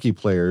actually hockey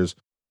players,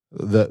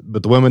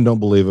 but the women don't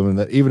believe them, and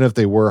that even if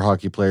they were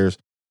hockey players,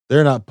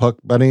 they're not puck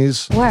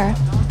bunnies. We're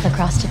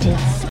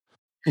lacrosse-titutes.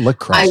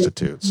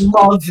 Lacrosse-titutes. I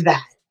love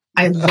that.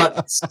 I love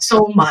it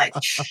so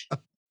much.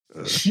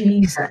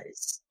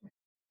 Jesus.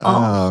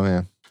 Oh,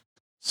 man.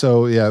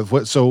 So, yeah.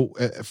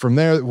 From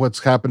there, what's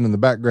happened in the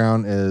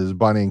background is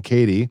Bonnie and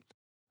Katie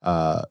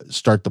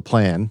start the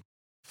plan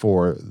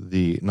for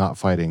the not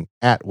fighting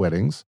at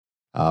weddings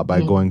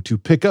by going to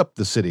pick up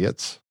the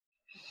Sidiots.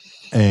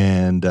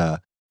 And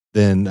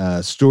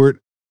then Stuart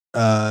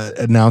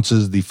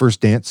announces the first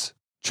dance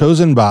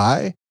chosen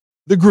by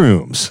the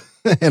grooms.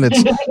 And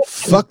it's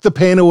Fuck the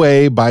Pain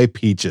Away by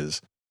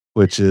Peaches,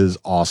 which is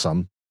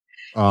awesome.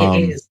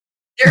 It is.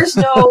 There's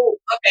no,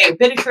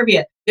 bit of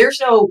trivia.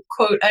 There's no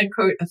quote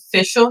unquote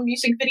official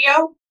music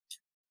video,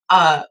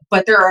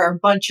 but there are a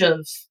bunch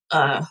of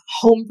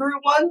homebrew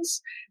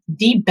ones.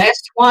 The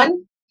best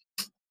one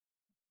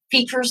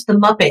features the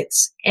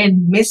Muppets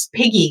and Miss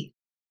Piggy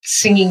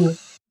singing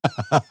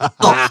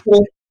the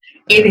whole.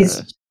 It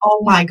is,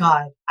 oh my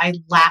God, I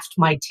laughed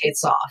my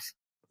tits off.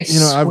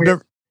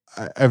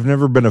 I've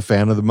never been a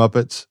fan of the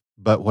Muppets,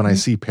 but when I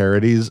see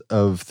parodies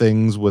of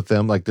things with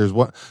them, like I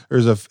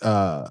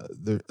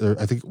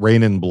think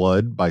Rain in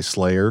Blood by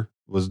Slayer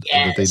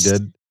that they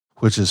did,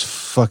 which is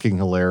fucking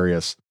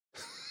hilarious.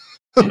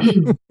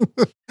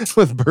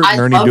 With Bert and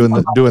Ernie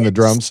doing the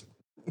drums.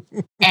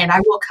 And I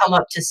will come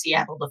up to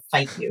Seattle to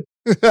fight you.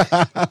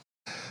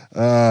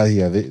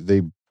 Yeah,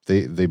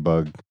 they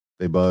bug.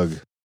 They bug.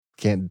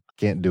 Can't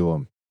do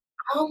them.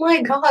 Oh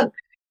my God.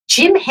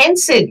 Jim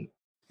Henson.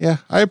 Yeah,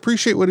 I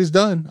appreciate what he's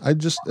done.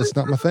 It's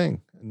not my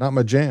thing, not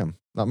my jam,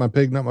 not my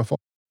pig, not my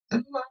fault.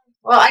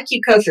 Well, I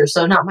keep kosher,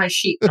 so not my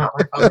sheep, not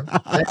my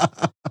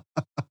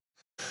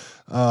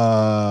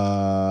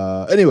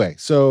farm. Anyway,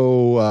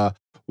 so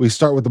we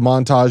start with the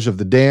montage of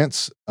the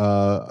dance,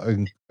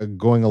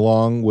 going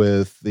along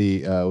with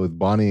with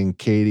Bonnie and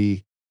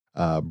Katie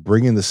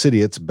bringing the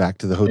Sidiots back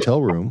to the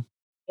hotel room,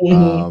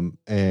 and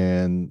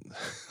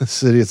the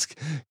Sidiots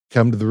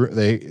come to the room.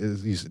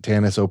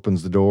 Tanis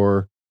opens the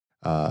door.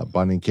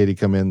 Bonnie and Katie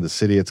come in. The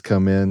Sidiots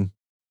come in.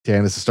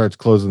 Tanis starts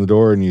closing the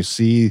door, and you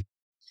see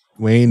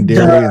Wayne,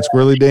 Derry, and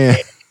Squirrely Dan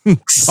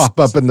pop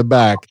up in the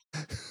back.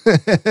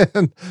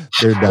 And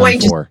they're done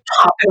Wayne for. Just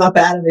popping up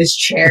out of his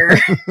chair.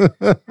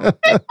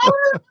 The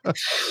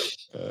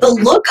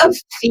look of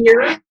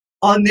fear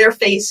on their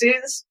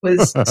faces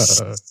was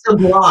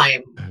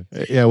sublime.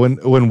 Yeah,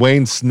 when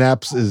Wayne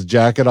snaps his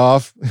jacket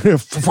off, he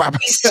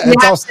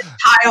snaps the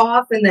tie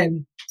off and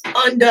then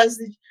undoes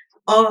the.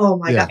 Oh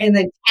my God! And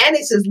then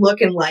Tanis is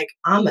looking like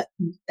I'm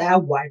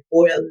that white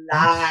boy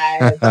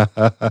alive.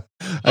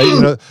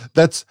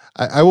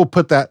 I will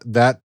put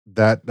that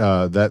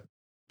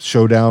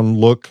showdown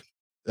look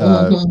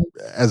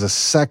as a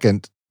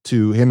second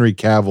to Henry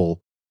Cavill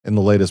in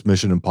the latest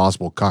Mission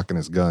Impossible cocking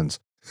his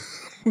guns.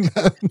 Because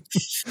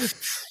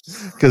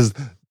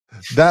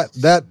that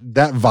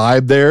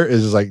vibe there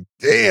is just like,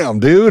 damn,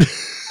 dude.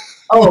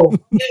 Oh,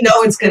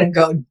 it's gonna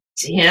go down.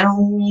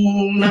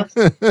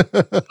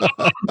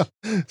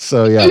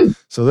 So yeah,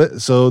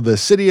 so the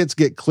Sidiots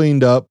get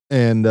cleaned up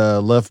and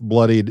left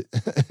bloodied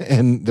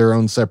in their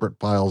own separate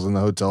piles in the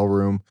hotel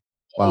room,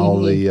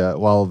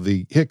 while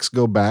the Hicks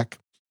go back,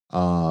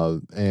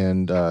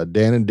 and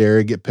Dan and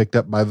Derry get picked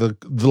up by the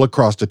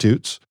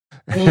lacrostitutes.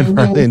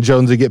 Riley and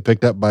Jonesy get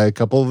picked up by a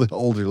couple of the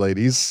older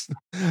ladies.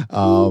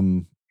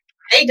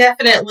 They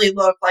definitely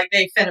look like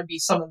they finna be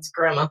someone's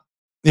grandma.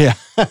 Yeah.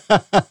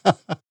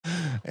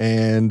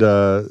 And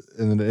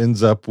it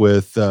ends up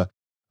with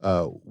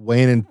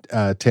Wayne and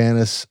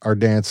Tanis are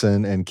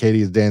dancing, and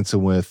Katie is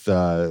dancing with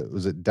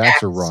was it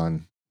Dax or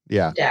Ron?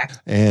 Yeah. Dax.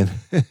 And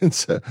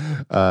so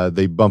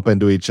they bump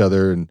into each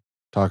other and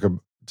talk about,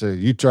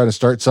 you trying to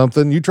start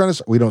something?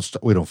 We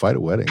don't fight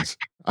at weddings.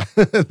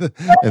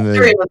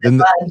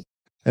 and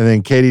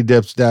then Katie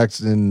dips Dax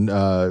and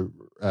then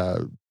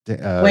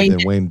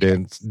Wayne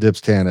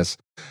dips Tanis,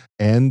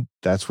 and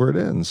that's where it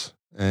ends.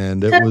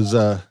 And it was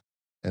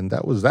and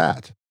that was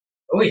that.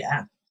 Oh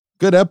yeah.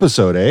 Good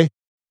episode, eh?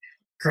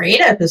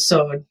 Great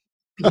episode.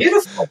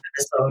 Beautiful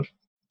episode.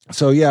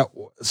 So yeah,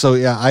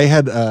 I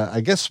had I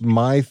guess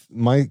my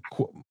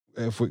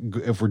if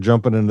we're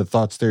jumping into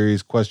thoughts,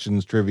 theories,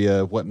 questions,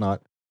 trivia,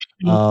 whatnot.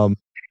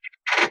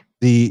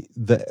 The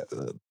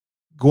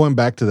going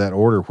back to that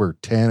order where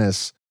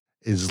Tanis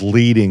is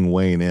leading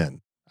Wayne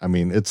in. I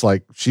mean, it's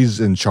like she's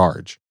in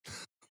charge.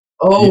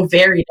 Oh,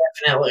 very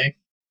definitely.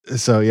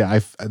 So yeah,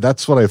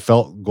 that's what I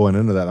felt going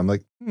into that. I'm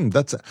like,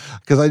 that's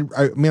because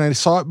I mean I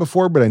saw it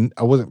before, but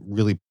I wasn't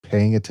really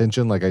paying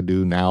attention like I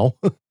do now.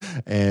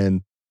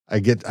 And I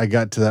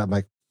got to that. I'm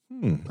like,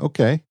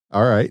 okay,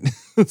 all right.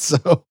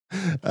 So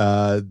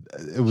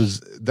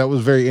that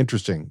was very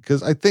interesting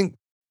because I think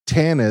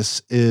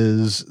Tanis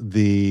is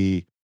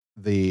the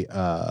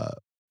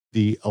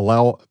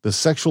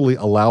sexually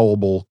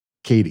allowable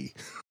Katie.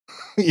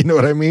 You know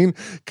what I mean?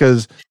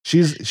 Because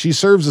she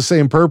serves the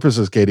same purpose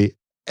as Katie,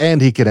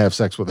 and he can have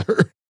sex with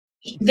her.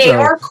 They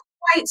are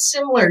quite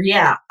similar,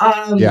 yeah.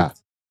 Yeah.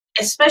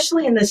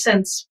 Especially in the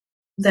sense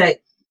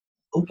that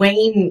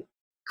Wayne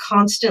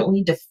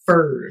constantly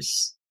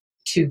defers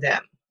to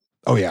them.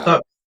 Oh yeah.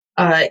 So,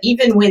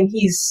 even when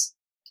he's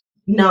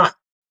not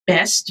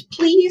best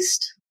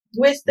pleased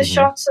with the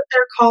shots that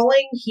they're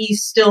calling, he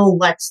still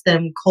lets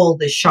them call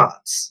the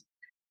shots.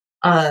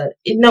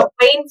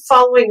 Wayne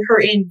following her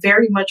in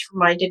very much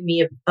reminded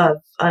me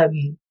of a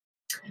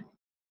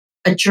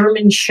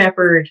German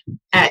Shepherd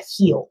at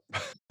heel.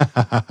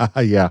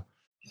 Yeah.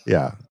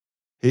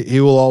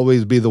 He will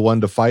always be the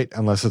one to fight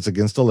unless it's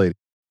against a lady.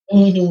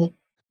 Mm-hmm.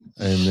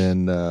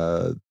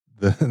 And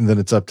then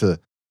it's up to them.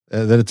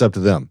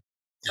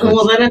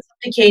 Well, then it's up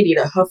to Katie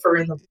to hoof her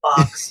in the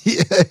box.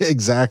 Yeah,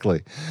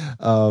 exactly.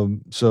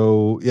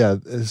 So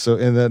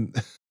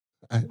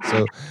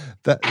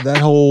that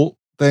whole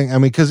thing. I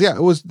mean, because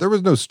there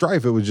was no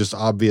strife. It was just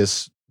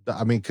obvious.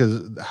 I mean,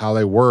 because how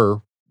they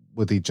were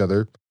with each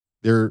other,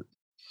 they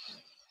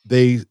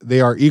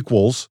are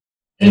equals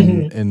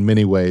in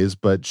many ways,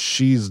 but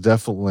she's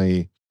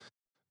definitely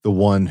the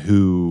one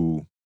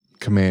who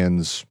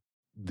commands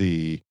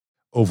the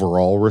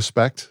overall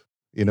respect.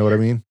 You know what I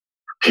mean?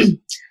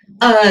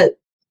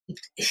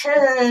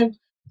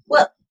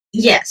 Well,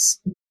 yes.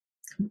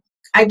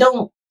 I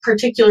don't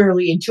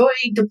particularly enjoy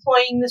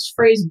deploying this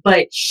phrase,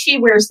 but she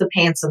wears the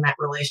pants in that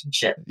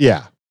relationship.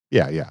 Yeah.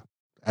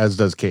 As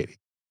does Katie.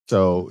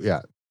 So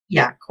yeah.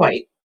 Yeah,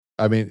 quite.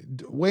 I mean,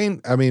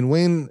 Wayne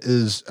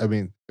is,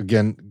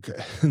 again,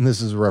 and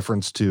this will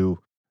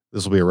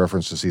be a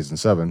reference to season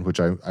 7, which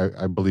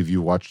I believe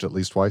you watched at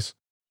least twice.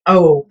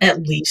 Oh,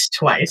 at least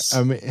twice.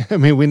 I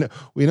mean,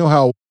 we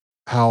know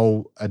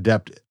how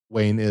adept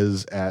Wayne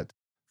is at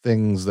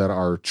things that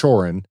are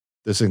Choran.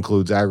 This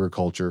includes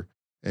agriculture,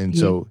 and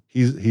so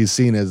he's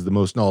seen as the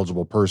most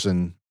knowledgeable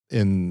person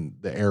in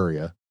the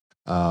area.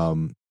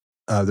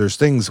 There's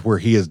things where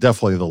he is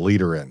definitely the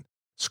leader in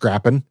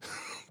scrapping,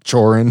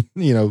 Choran,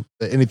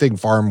 anything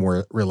farm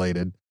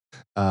related,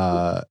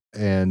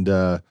 and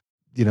I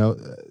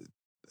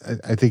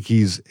think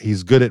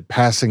he's good at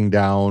passing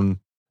down,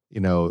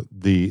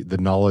 the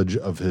knowledge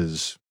of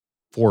his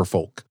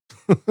forefolk,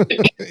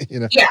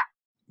 Yeah.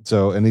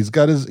 So, and he's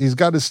got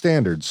his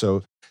standards.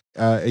 So,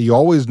 you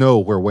always know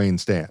where Wayne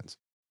stands.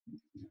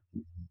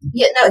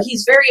 Yeah, no,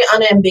 he's very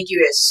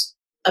unambiguous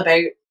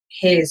about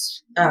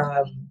his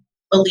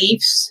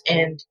beliefs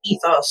and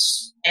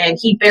ethos, and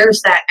he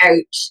bears that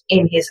out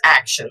in his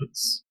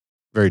actions.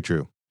 Very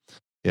true.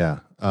 Yeah.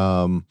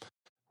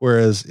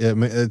 Whereas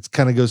it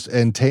kind of goes,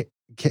 and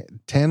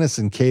Tanis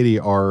and Katie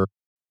are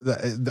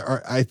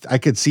I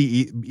could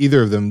see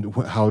either of them,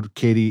 how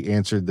Katie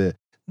answered the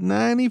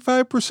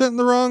 95% in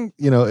the wrong,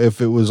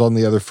 if it was on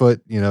the other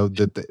foot,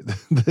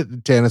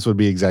 that Tanis would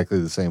be exactly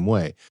the same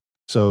way.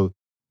 So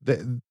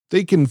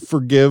they can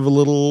forgive a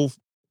little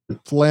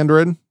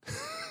philandering,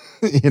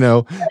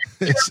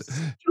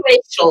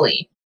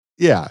 Situationally.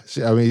 Yeah.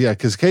 I mean, yeah,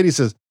 because Katie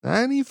says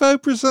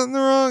 95% in the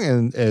wrong,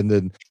 and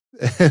then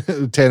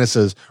Tanis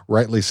says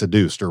rightly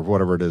seduced, or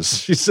whatever it is.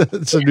 She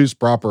said seduced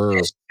proper. Fair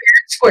and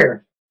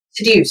square.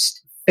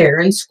 Seduced. Fair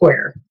and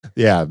square.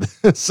 Yeah.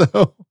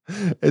 So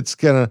it's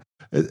kind of,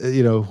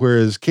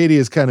 whereas Katie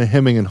is kind of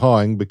hemming and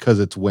hawing because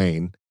it's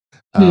Wayne,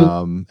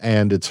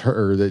 and it's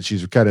her that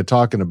she's kind of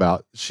talking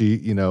about. She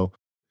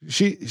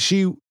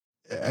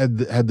had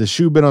the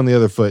shoe been on the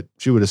other foot,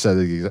 she would have said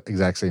the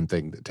exact same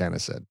thing that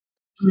Tanis said.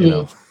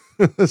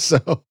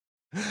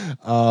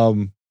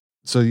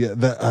 So yeah,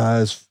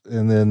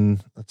 and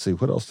then let's see,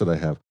 what else did I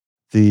have?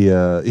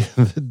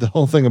 The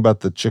whole thing about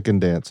the chicken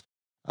dance.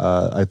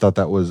 I thought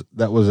that was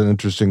an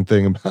interesting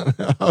thing about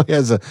how he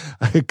has a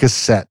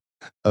cassette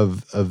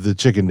of the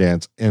chicken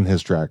dance in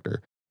his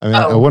tractor. I mean,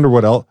 I wonder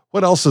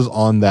what else is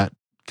on that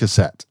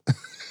cassette.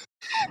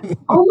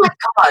 Oh my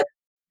God.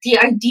 The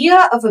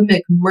idea of a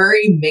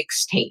McMurray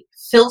mixtape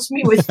fills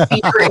me with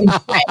fear and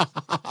dread.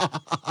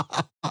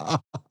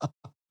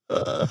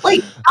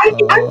 Like, I'm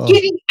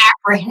getting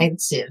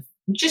apprehensive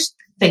just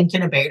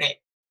thinking about it.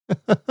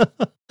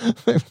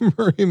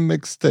 McMurray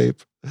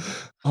mixtape.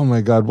 Oh my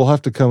God, we'll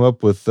have to come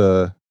up with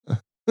a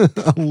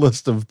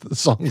list of the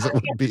songs that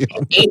would be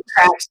on 8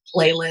 tracks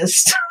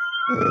playlist.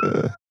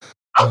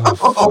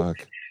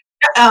 Fuck.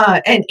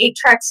 And 8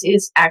 Tracks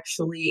is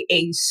actually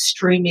a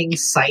streaming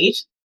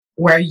site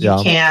where you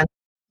can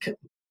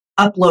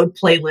upload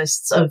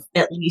playlists of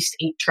at least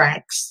 8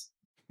 tracks.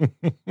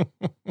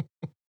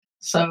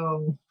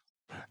 So,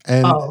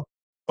 and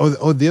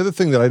the other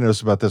thing that I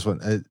noticed about this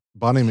one,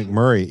 Bonnie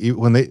McMurray,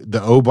 when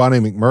Bonnie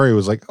McMurray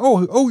was like,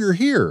 oh, you're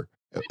here.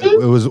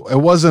 It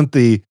wasn't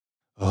the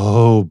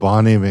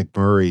Bonnie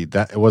McMurray.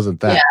 That it wasn't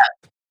that. Yeah.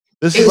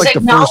 This it is was like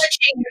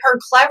acknowledging her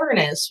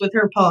cleverness with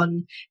her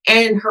pun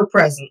and her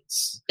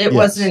presence. It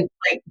wasn't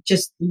like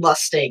just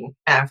lusting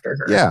after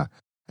her. Yeah,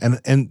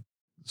 and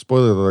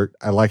spoiler alert,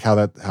 I like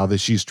how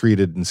she's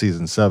treated in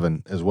season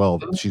 7 as well.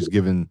 She's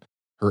given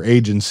her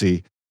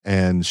agency,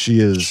 and she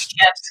is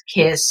chef's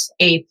kiss,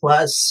 A+,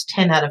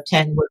 10 out of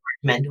 10 would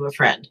recommend to a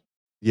friend.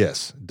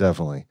 Yes,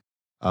 definitely.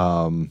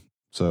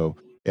 So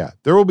yeah,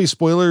 there will be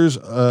spoilers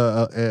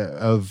of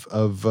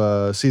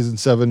season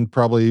 7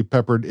 probably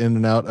peppered in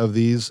and out of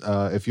these.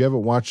 If you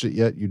haven't watched it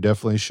yet, you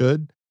definitely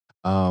should.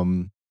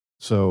 Because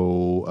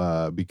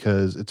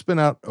it's been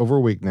out over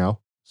a week now,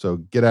 so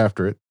get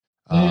after it.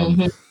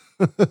 I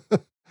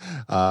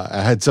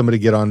had somebody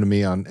get on to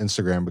me on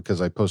Instagram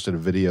because I posted a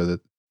video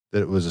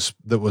that was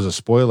a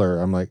spoiler.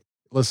 I'm like,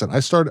 listen, I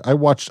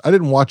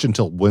didn't watch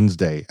until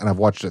Wednesday, and I've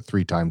watched it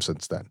 3 times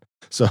since then.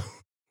 So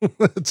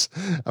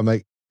I'm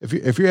like,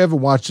 if you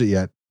haven't watched it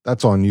yet,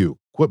 that's on you.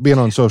 Quit being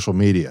on social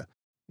media.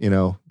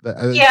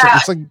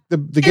 It's like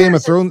the Game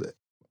of Thrones.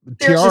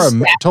 Tiara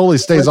totally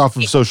stays off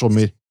of social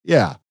media.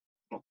 Yeah.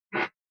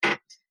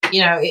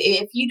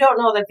 If you don't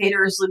know that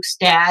Vader is Luke's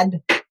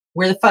dad,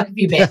 where the fuck have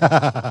you been?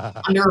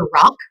 Under a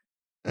rock?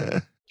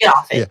 Get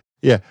off it.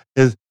 Yeah.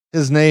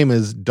 His name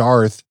is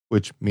Darth,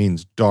 which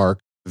means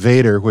dark.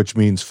 Vader, which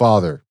means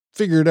father.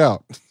 Figure it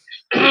out.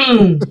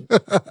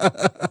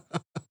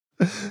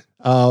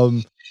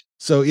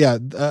 So yeah,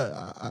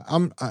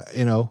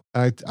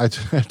 I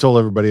told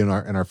everybody in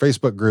our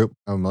Facebook group,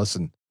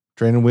 listen,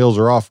 training wheels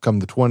are off come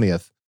the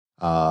 20th.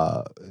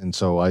 And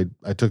so I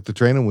took the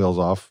training wheels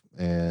off,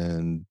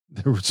 and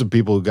there were some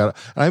people who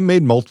I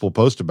made multiple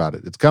posts about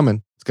it. It's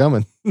coming.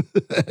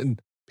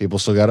 And people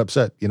still got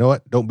upset. You know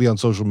what? Don't be on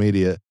social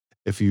media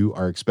if you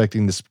are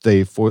expecting to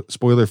stay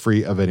spoiler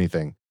free of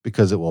anything,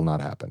 because it will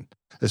not happen,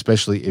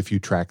 especially if you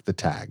track the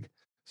tag.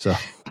 So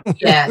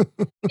yeah.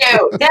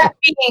 That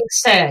being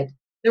said,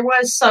 there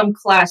was some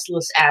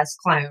classless ass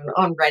clown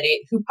on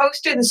Reddit who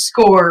posted the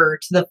score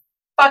to the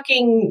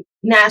fucking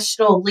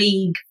National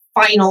League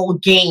final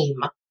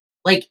game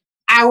like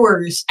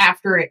hours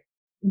after it,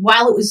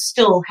 while it was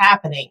still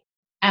happening.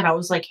 And I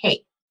was like,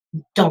 hey,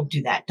 don't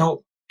do that.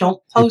 Don't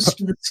post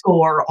the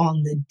score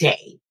on the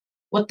day.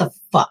 What the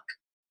fuck?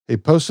 He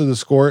posted the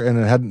score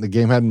and the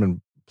game hadn't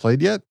been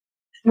played yet?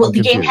 Well,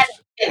 the game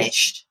hadn't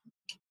finished.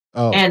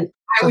 Oh. And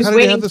I So was how did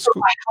he waiting have for the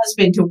my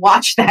husband to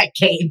watch that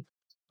game.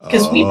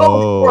 Because we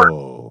both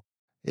were.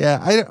 Yeah,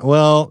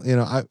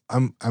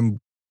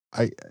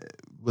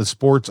 with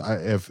sports,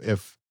 if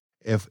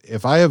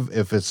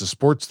it's a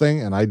sports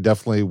thing, and I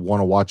definitely want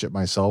to watch it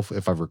myself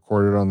if I've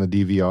recorded on the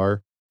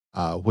DVR,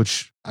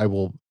 which I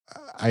will.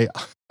 I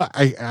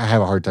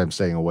have a hard time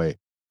staying away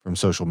from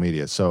social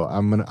media, so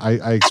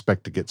I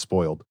expect to get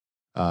spoiled.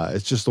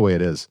 It's just the way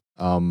it is.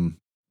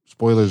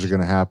 Spoilers are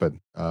going to happen,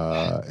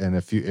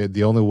 and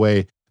the only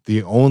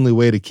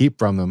way to keep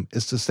from them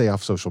is to stay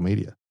off social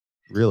media.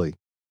 Really,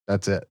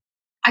 that's it.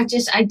 I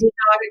did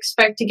not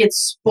expect to get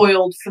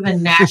spoiled for the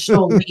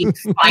National League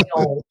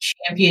Final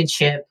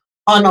Championship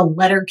on a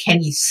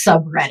Letterkenny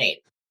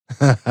subreddit.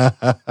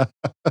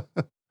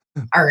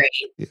 All right.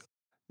 Yeah.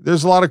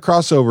 There's a lot of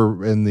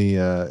crossover in the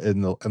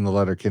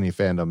Letterkenny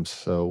fandoms.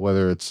 So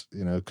whether it's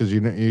because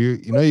you got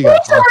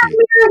hockey.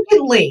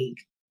 American League.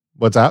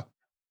 What's that?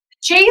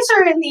 Jays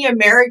are in the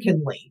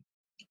American League.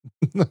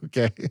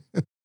 Okay.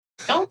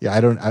 Yeah,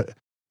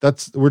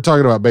 we're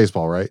talking about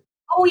baseball, right?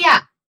 Oh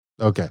yeah.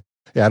 Okay.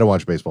 Yeah, I don't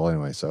watch baseball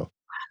anyway, so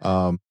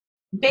baseball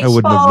I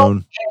wouldn't have known.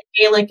 And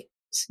Gaelic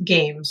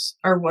games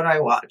are what I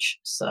watch.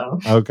 So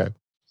okay.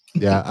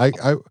 Yeah,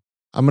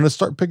 I'm going to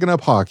start picking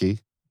up hockey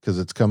because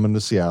it's coming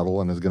to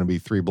Seattle and it's going to be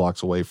 3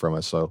 blocks away from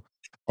us. So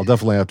I'll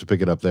definitely have to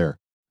pick it up there.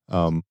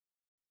 I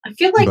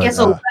feel like as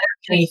a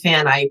Letterkenny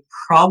fan, I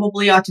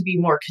probably ought to be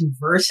more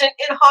conversant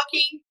in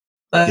hockey,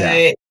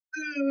 but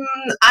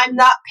I'm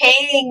not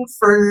paying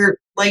for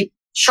like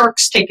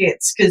Sharks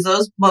tickets because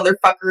those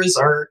motherfuckers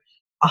are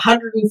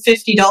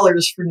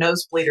 $150 for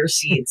nosebleeder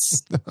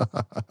seats.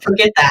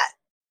 Forget that.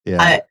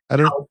 Yeah, I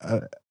don't.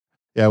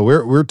 Yeah,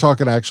 we're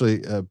talking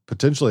actually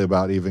potentially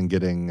about even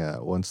getting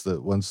once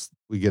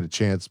we get a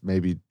chance,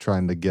 maybe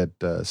trying to get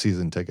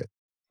season ticket.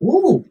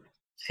 Ooh,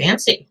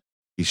 fancy.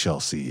 We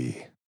shall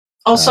see.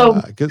 Also,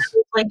 like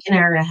an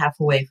hour and a half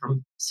away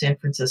from San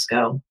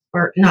Francisco,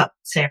 or not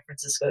San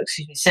Francisco,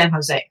 excuse me, San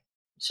Jose.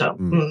 So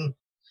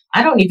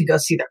I don't need to go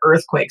see the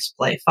Earthquakes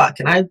play. Fuck,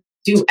 and I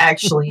do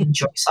actually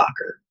enjoy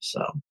soccer.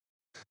 So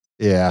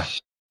yeah.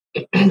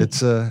 It's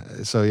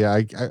so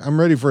yeah, I'm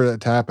ready for that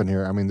to happen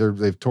here. I mean,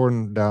 they've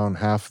torn down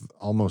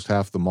almost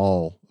half the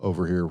mall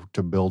over here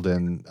to build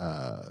in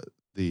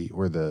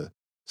where the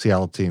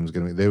Seattle team's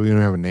going to be. They don't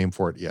even have a name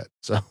for it yet.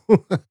 So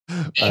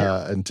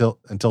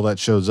until that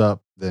shows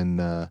up, then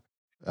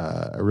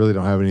I really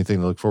don't have anything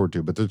to look forward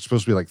to. But there's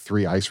supposed to be like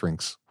 3 ice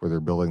rinks where they're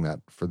building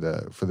that for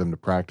them to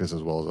practice,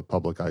 as well as a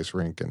public ice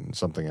rink and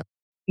something else.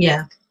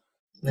 Yeah.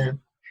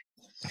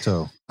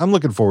 So I'm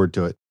looking forward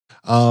to it.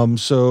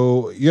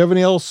 So you have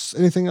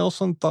anything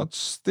else on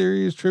thoughts,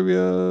 theories,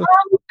 trivia? I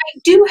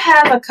do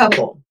have a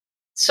couple.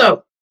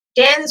 So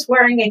Dan is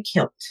wearing a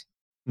kilt.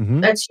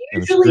 Mm-hmm. That's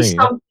usually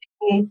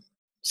something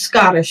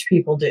Scottish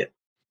people do.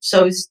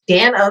 So is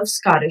Dan of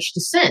Scottish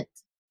descent?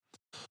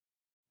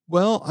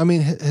 Well, I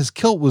mean, his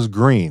kilt was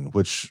green,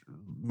 which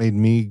made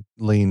me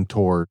lean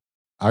toward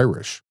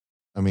Irish.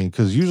 I mean,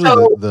 because usually I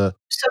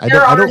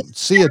don't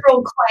see it.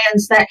 Several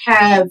clans that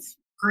have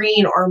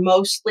green or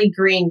mostly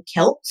green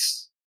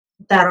kilts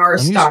that are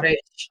Scottish.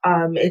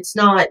 It's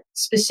not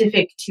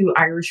specific to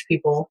Irish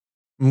people.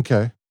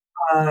 Okay.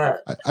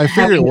 I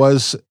figured it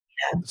was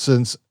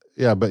since,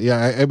 I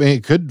mean,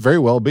 it could very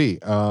well be.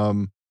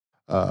 I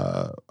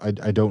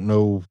don't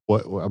know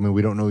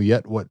we don't know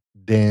yet what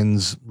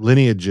Dan's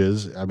lineage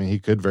is. I mean, he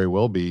could very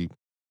well be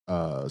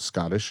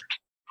Scottish.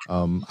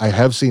 I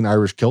have seen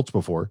Irish kilts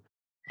before.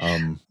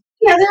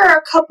 Yeah, there are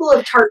a couple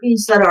of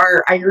tartans that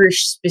are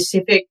Irish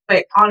specific,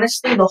 but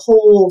honestly, the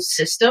whole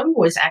system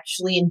was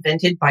actually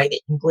invented by the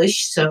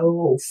English,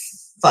 so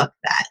fuck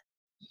that.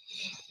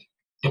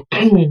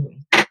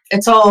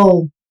 It's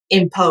all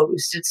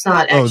imposed. It's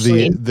not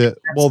actually. Because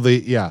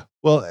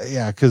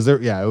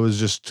it was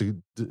just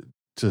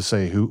to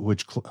say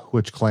which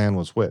clan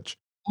was which.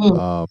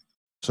 So,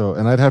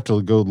 and I'd have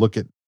to go look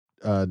at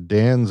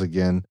Dan's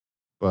again,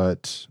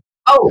 but.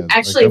 Oh,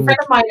 actually, a friend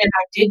of mine and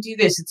I did do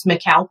this. It's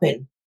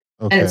McAlpin.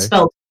 Okay. And it's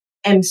spelled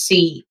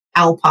MC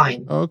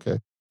Alpine. Oh, okay.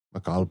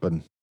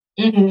 McAlpin.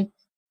 Mm-hmm.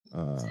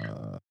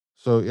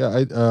 So yeah,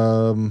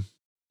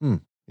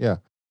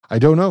 I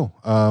don't know.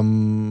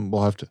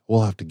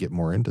 We'll have to get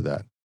more into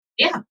that.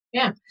 Yeah.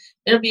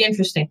 It'll be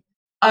interesting.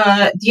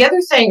 The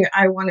other thing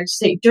I wanted to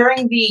say,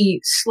 during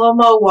the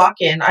slow-mo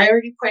walk-in, I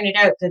already pointed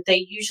out that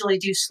they usually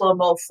do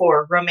slow-mo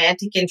for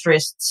romantic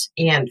interests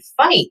and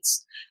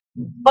fights.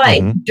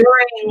 But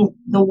during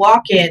the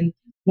walk-in,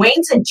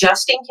 Wayne's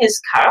adjusting his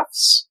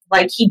cuffs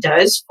like he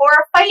does for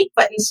a fight,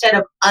 but instead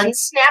of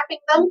unsnapping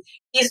them,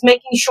 he's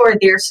making sure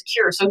they're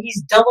secure. So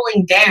he's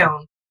doubling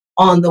down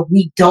on the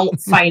 "we don't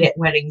fight at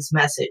weddings"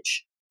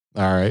 message.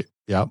 All right.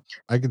 Yeah,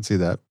 I can see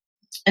that.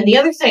 And the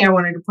other thing I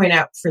wanted to point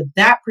out for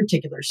that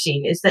particular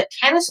scene is that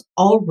Tanis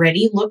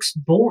already looks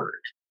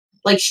bored.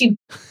 Like, she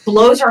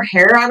blows her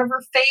hair out of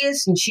her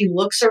face and she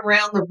looks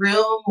around the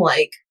room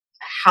like,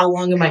 how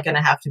long am I going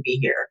to have to be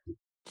here?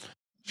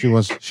 She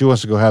wants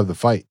to go have the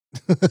fight,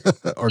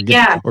 or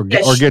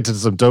get to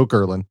some toe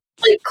curling.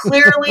 Like,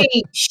 clearly,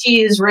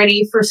 she is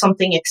ready for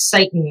something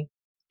exciting,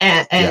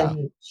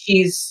 and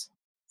she's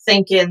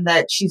thinking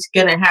that she's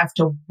gonna have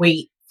to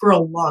wait for a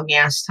long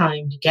ass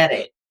time to get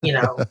it. You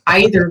know,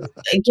 either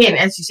again,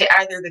 as you say,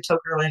 either the toe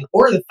curling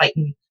or the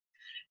fighting.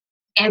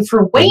 And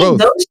for Wayne,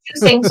 those two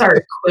things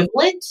are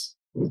equivalent.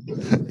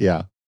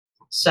 Yeah.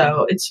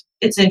 So it's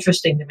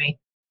interesting to me.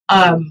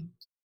 And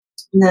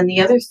then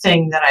the other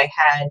thing that I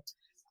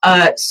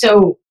had,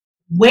 so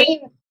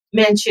Wayne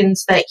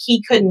mentions that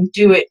he couldn't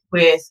do it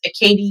with a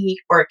Katie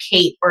or a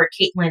Kate or a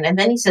Caitlin, and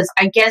then he says,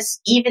 I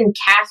guess even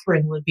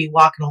Catherine would be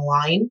walking a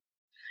line,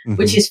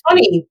 which is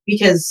funny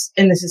because,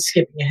 and this is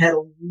skipping ahead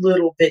a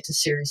little bit to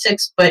Series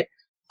 6, but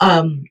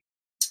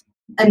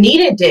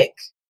Anita Dick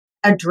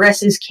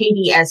addresses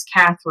Katie as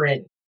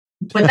Catherine,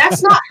 but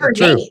that's not her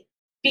name,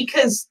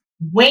 because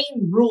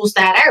Wayne rules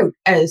that out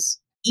as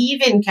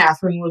even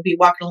Catherine would be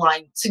walking a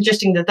line,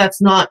 suggesting that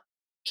that's not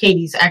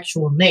Katie's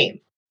actual name.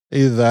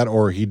 Either that,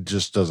 or he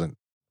just doesn't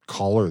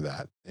call her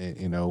that.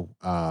 You know,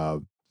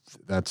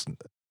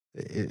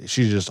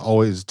 she's just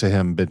always to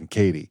him been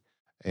Katie,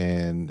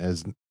 and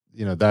as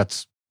you know,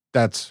 that's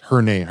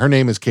her name. Her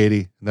name is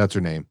Katie. That's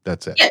her name.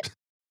 That's it.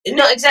 Yeah,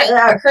 no, exactly.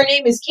 Her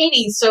name is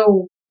Katie.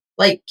 So,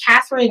 like,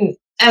 Catherine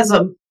as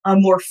a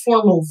more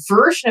formal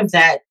version of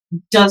that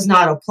does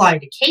not apply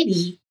to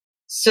Katie.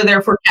 So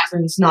therefore,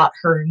 Catherine's not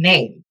her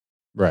name.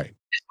 Right.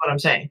 That's what I'm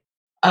saying.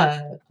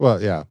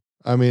 Well, yeah.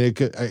 I mean, it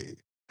could,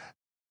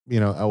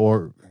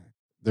 or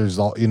there's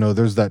all,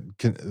 there's that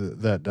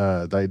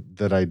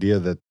idea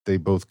that they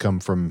both come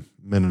from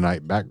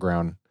Mennonite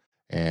background,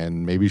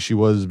 and maybe she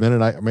was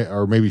Mennonite,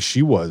 or maybe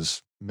she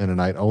was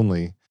Mennonite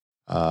only,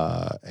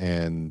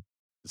 and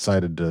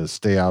decided to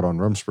stay out on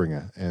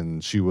Rumspringa,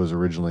 and she was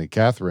originally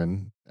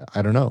Catherine.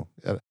 I don't know.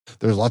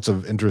 There's lots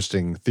of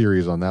interesting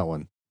theories on that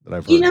one that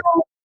I've heard.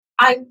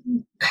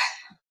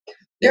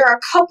 There are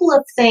a couple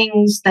of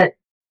things that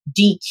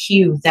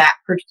DQ that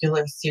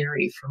particular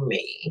theory for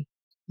me.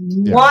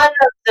 Yeah. One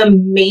of the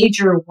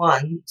major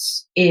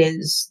ones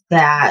is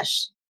that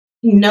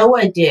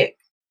Noah Dick,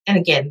 and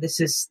again, this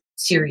is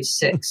Series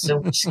 6, so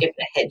we're skipping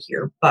ahead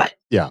here, but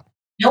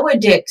Noah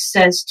Dick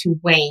says to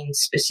Wayne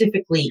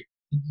specifically,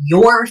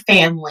 your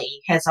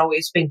family has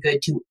always been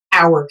good to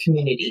our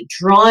community,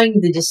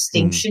 drawing the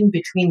distinction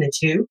between the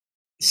two.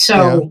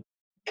 So,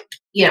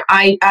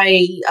 I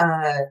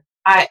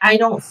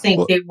don't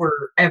think they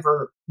were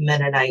ever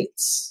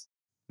Mennonites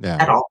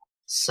at all.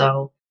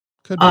 So,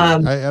 could be.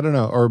 I don't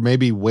know, or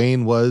maybe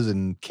Wayne was,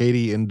 and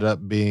Katie ended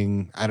up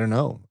being. I don't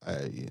know.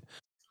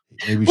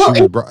 Maybe she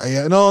was.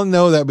 I don't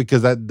know that,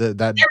 because that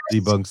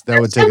debunks. That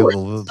would take a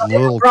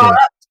little brought up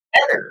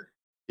together.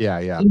 Yeah.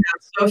 You know,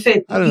 so if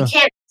you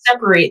can't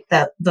separate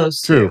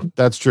those true. two.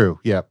 That's true.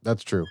 Yeah,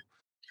 that's true.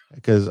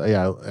 Because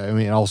I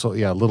mean, also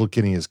Little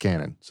Kitty is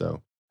canon.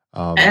 So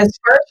as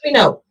far as we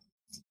know.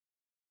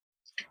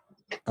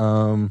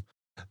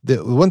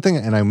 The one thing,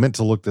 and I meant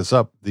to look this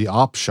up, the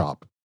op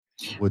shop,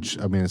 which,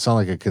 I mean, it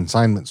sounded like a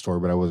consignment store,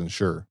 but I wasn't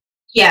sure.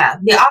 Yeah,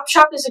 the op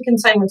shop is a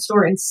consignment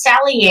store, and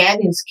Sally Ann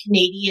is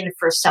Canadian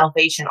for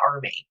Salvation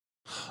Army.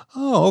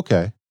 Oh,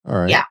 okay. All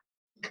right. Yeah.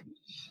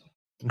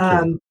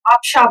 Okay.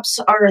 Op shops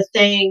are a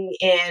thing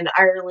in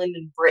Ireland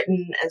and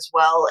Britain as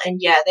well,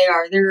 and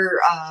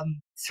they're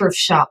thrift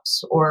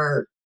shops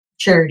or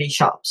charity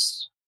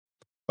shops.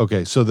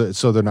 Okay, so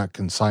they're not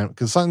consignment,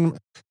 because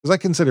I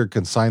consider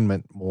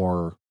consignment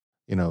more,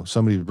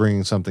 somebody's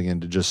bringing something in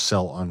to just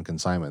sell on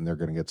consignment, and they're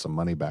going to get some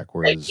money back.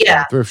 Whereas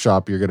a thrift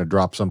shop, you're going to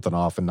drop something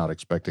off and not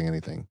expecting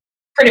anything.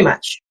 Pretty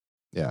much.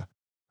 Yeah.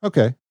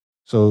 Okay.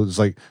 So it's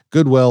like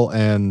Goodwill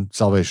and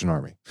Salvation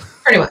Army.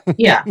 Pretty much.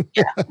 Yeah.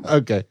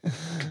 Okay.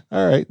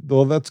 All right.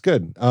 Well, that's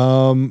good.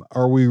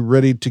 Are we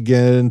ready to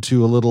get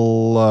into a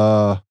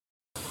little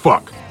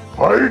fuck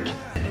fight?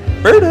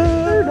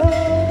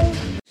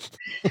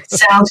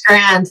 Sounds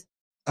grand.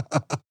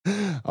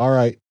 All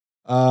right.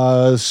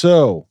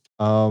 So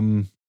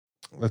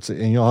let's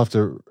see, and you'll have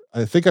to.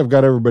 I think I've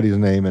got everybody's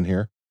name in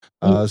here.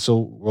 So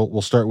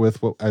we'll start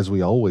with, as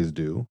we always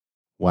do,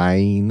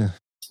 Wayne.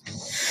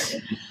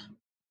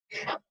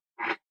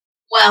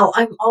 Well,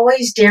 I'm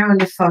always down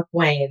to fuck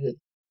Wayne.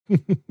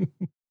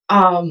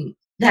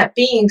 That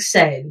being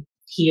said,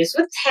 he is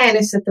with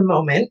Tanis at the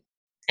moment,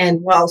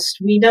 and whilst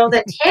we know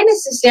that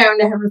Tanis is down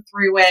to have a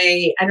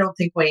three-way, I don't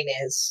think Wayne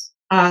is.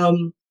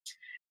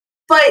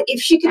 But if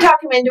she could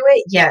talk him into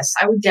it, yes,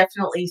 I would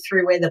definitely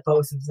three-way the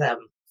both of them.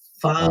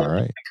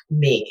 Fuck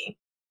me.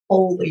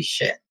 Holy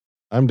shit.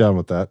 I'm down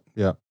with that.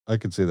 Yeah, I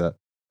could see that.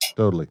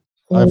 Totally.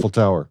 Eiffel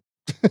Tower.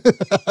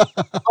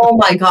 Oh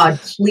my God,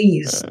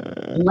 please.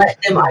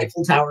 Let them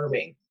Eiffel Tower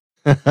me.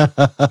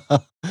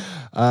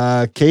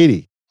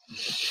 Katie.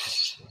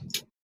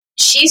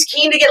 She's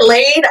keen to get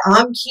laid.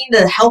 I'm keen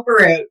to help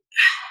her out.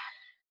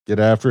 Get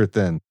after it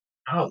then.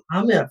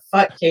 I'm gonna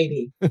fuck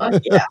Katie.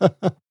 Fuck yeah.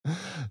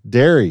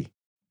 Derry.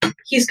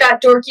 He's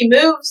got dorky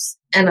moves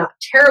and a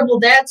terrible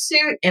dad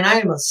suit, and I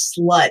am a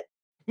slut.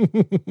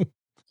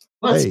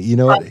 Hey, you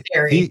know what?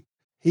 Derry.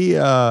 He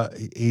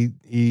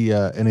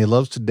and he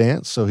loves to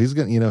dance, so he's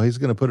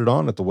gonna put it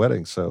on at the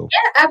wedding. So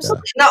Yeah,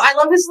 absolutely. No, I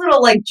love his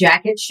little like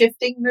jacket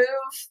shifting move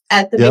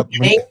at the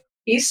beginning.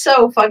 He's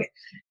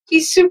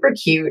he's super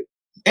cute.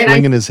 And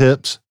swinging his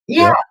hips.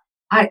 Yeah.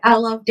 I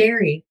love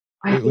Derry.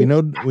 We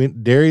know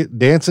Derry,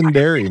 dancing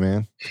Derry,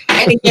 man.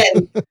 And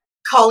again,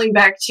 calling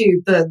back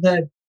to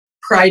the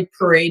Pride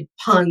Parade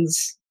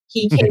puns,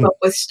 he came up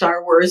with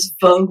Star Wars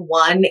Vogue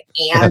 1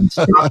 and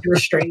Doctor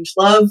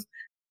Strangelove.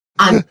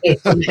 I'm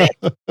it.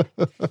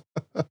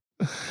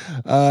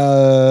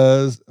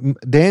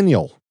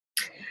 Daniel.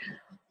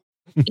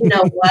 You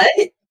know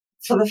what?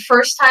 For the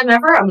first time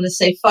ever, I'm going to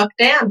say fuck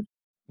Dan.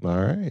 All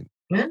right.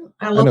 Man,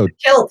 I love the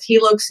kilt.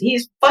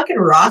 He's fucking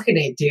rocking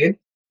it, dude.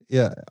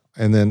 Yeah.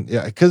 And then,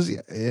 because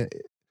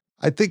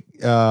I think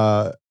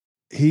Dan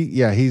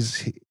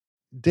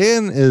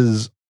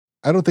is,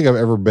 I don't think I've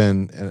ever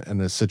been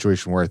in a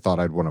situation where I thought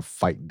I'd want to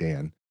fight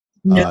Dan.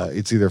 No.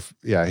 It's either,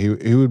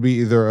 he would be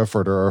either a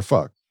fritter or a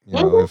fuck. You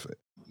know,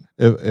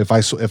 if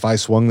I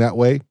swung that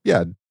way,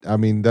 yeah, I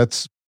mean,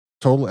 that's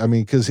totally, I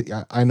mean, because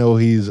I know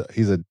he's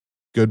a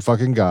good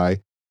fucking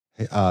guy.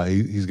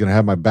 He's going to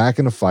have my back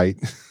in a fight.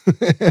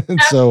 And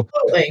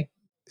absolutely.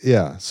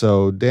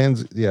 So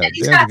Dan's, and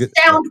he's got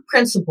sound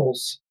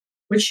principles,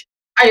 which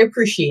I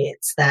appreciate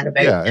that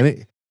about him.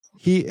 And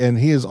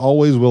he is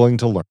always willing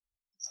to learn.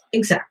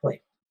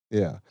 Exactly.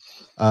 Yeah.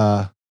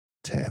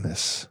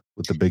 Tanis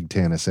with the big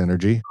Tanis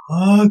energy.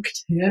 Fuck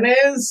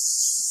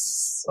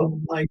Tanis.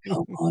 Oh my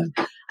god.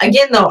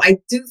 Again, though, I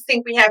do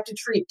think we have to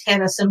treat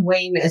Tanis and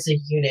Wayne as a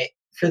unit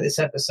for this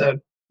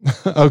episode.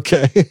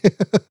 Okay.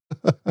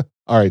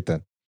 All right,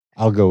 then.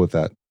 I'll go with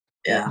that.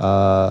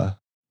 Yeah.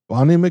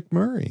 Bonnie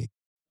McMurray.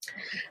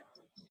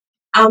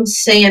 I'm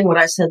saying what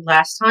I said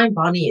last time.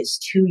 Bonnie is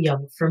too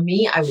young for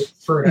me. I would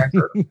prefer to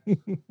her.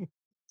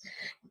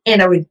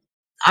 And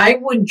I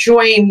would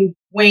join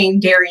Wayne,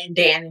 Derry, and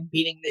Dan in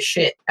beating the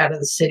shit out of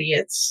the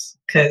Sidiots.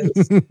 Because,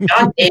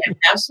 goddamn,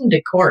 have some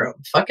decorum.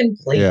 Fucking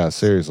please. Yeah,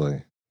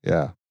 seriously.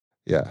 Yeah.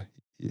 I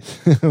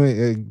mean,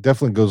 it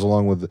definitely goes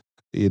along with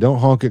you don't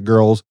honk at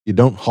girls, you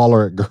don't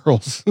holler at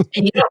girls. And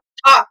you don't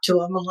talk to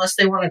them unless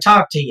they want to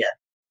talk to you.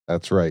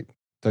 That's right.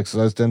 Texas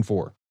Size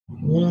 10-4.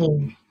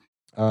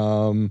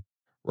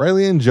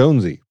 Riley and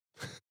Jonesy.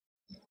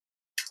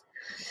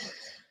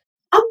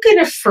 I'm going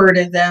to defer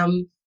to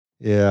them.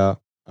 Yeah.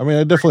 I mean,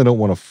 I definitely don't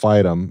want to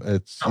fight them.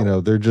 It's,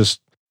 they're just,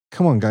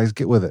 come on, guys,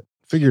 get with it.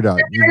 Figure it out.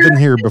 You've been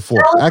here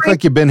before. Act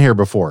like you've been here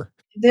before.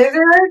 They're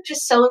there to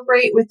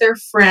celebrate with their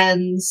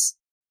friends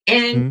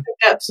and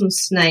pick up some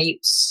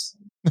snipes.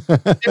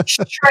 They're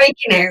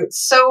striking out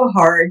so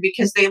hard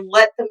because they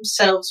let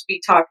themselves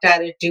be talked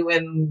out of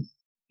doing,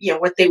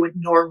 what they would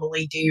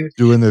normally do.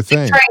 Doing their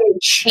thing. They try and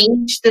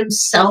change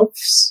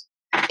themselves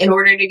in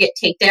order to get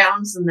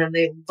takedowns, and then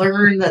they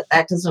learn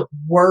that doesn't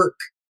work.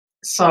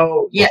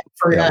 So,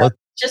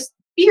 just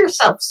be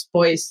yourselves,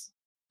 boys.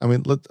 I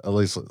mean,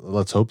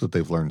 let's hope that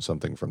they've learned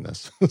something from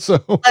this.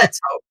 So let's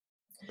hope.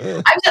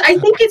 I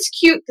think it's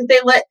cute that they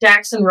let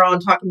Dax and Ron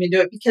talk them into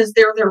it because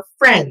they're their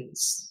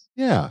friends.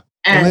 Yeah,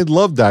 and they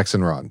love Dax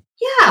and Ron.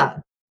 Yeah,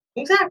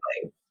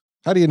 exactly.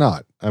 How do you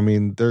not? I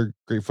mean, they're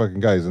great fucking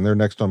guys, and they're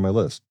next on my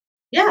list.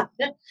 Yeah.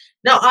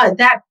 Now,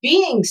 that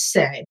being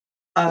said,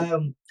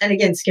 and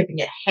again, skipping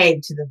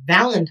ahead to the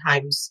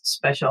Valentine's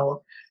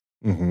special,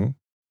 and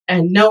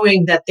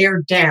knowing that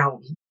they're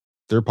down.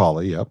 They're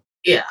poly, yep.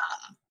 Yeah.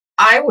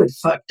 I would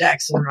fuck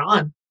Dax and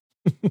Ron.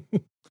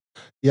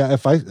 Yeah,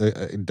 if I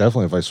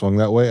swung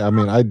that way, I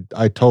mean,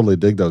 I totally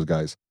dig those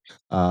guys.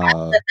 Let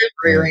them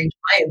rearrange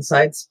my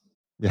insides.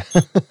 Yeah,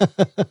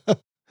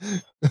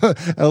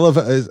 I love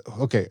it.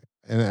 Okay,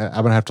 and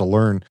I'm gonna have to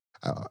learn.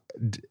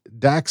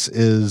 Dax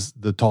is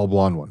the tall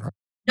blonde one, right?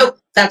 Nope,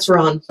 that's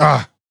Ron.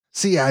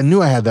 See, I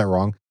knew I had that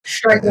wrong.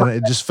 Strike one.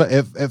 It just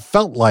it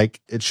felt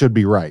like it should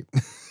be right.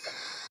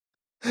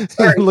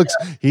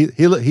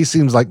 He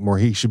seems like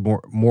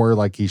more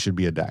like he should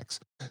be a Dax.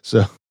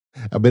 So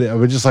I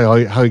would just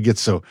like how he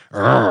gets so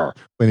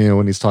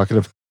when he's talking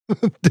about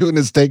doing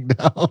his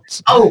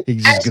takedowns. Oh, he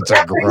just gets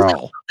a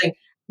growl.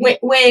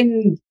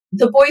 When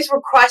the boys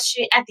were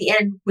questioning at the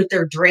end with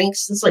their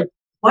drinks, it's like,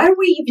 what are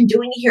we even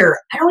doing here?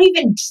 I don't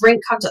even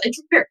drink cocktails. I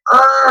drink beer.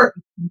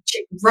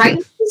 Right?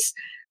 This,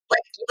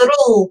 like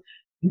little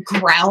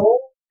growl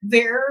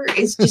there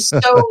is just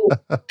so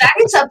that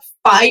is a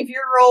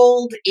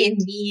 5-year-old in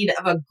need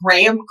of a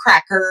graham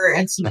cracker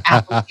and some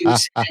apple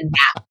juice and a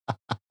nap.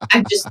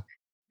 I just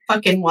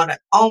fucking want to,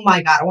 oh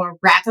my god, I want to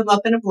wrap him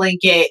up in a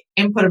blanket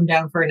and put him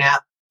down for a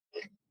nap.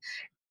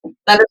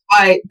 That's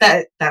why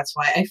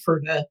I prefer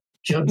to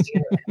Jonesy.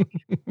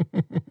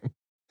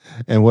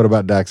 And what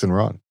about Dax and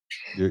Ron?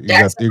 You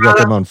got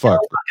them on fuck.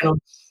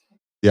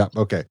 Yeah,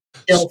 okay.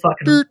 Still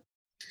fucking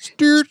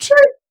Stuart.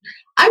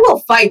 I will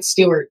fight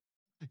Stuart.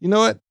 You know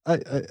what?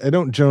 I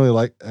don't generally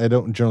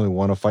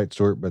want to fight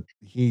Stuart, but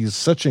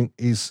he's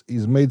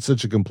made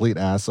such a complete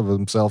ass of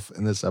himself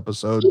in this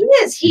episode. He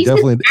is. He's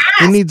definitely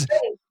he needs.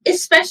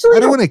 Especially.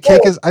 I don't want to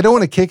kick his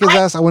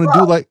ass. I want to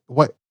do like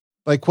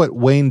what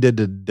Wayne did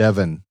to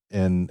Devin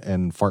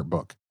in Fart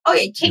Book. Oh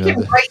yeah, kick him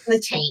right in the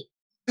taint.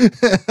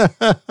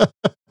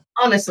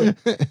 Honestly.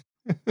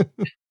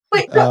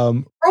 Wait,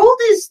 Roald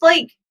is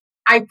like,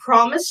 I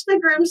promised the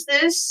grooms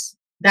this.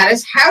 That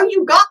is how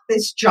you got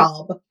this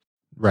job.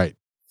 Right.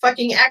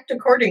 Fucking act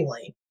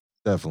accordingly.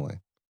 Definitely.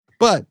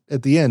 But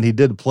at the end, he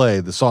did play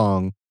the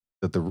song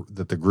that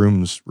the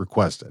grooms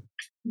requested.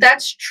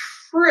 That's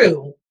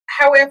true.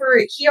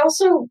 However, he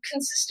also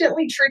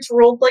consistently treats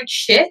Roald like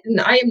shit,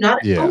 and I am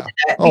not opposed to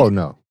that. Oh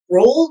no.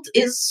 Roald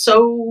is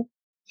so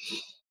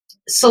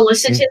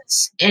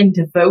solicitous and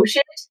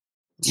devoted.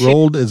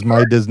 Roald is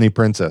my Disney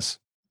princess.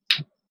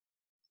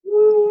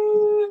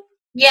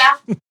 Yeah,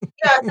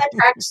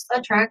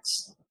 that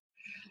tracks.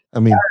 I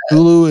mean,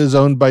 Hulu is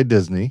owned by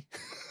Disney.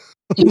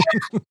 Yeah.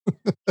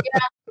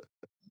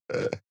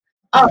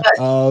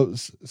 Roald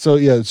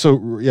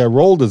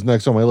is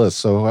next on my list.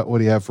 So what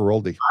do you have for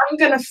Roldy? I'm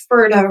gonna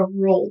defer to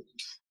Roald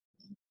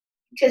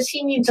because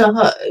he needs a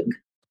hug.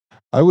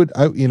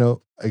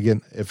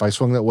 Again, if I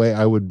swung that way,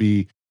 I would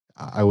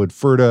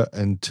Ferda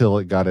until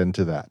it got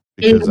into that,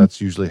 because that's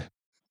usually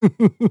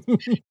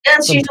usually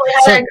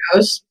how that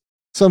goes.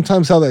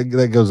 Sometimes how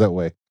that goes that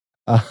way.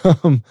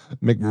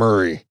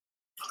 McMurray.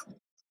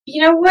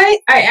 You know what?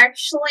 I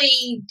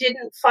actually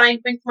didn't find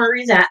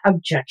McMurray that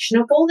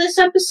objectionable this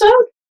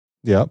episode.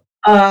 Yep.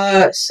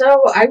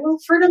 So I will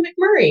refer to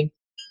McMurray.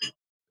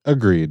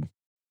 Agreed.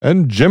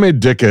 And Jimmy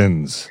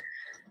Dickens.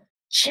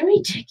 Jim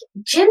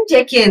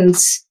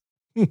Dickens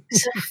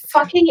is a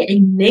fucking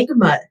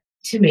enigma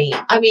to me.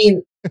 I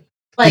mean,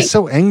 like, he's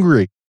so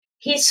angry.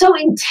 He's so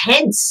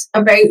intense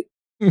about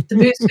the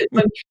booze.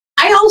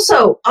 I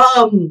also,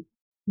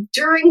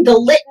 during the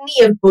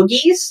litany of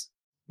boogies,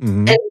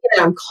 and again,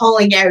 I'm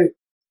calling out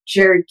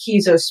Jared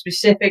Kizo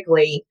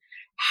specifically,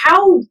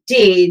 how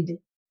did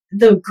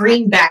the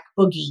Greenback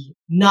Boogie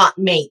not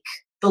make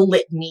the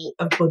litany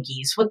of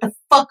boogies? What the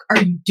fuck are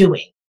you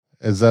doing?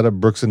 Is that a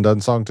Brooks and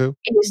Dunn song too?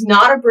 It is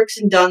not a Brooks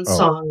and Dunn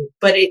song,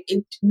 but it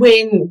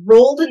when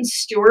Roald and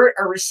Stewart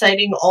are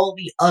reciting all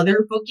the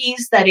other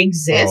boogies that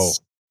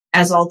exist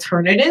as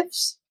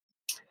alternatives.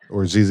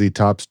 Or ZZ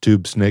Top's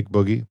Tube Snake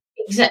Boogie.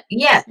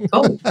 Yeah.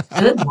 Oh,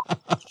 good.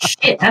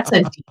 Shit, that's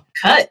a deep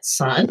cut,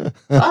 son.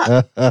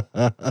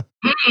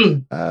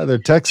 They're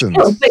Texans.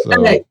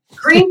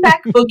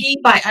 Greenback Boogie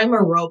by I'm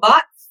a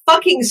Robot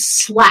fucking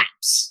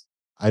slaps.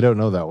 I don't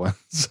know that one.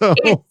 So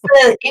it's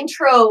the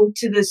intro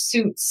to the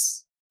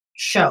Suits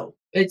show.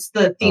 It's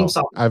the theme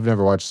song. I've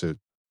never watched Suits.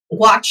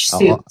 Watch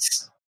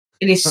Suits.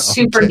 It is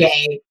super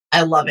gay.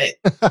 I love it.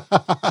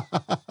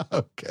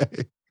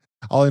 Okay.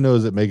 All I know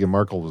is that Meghan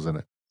Markle was in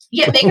it.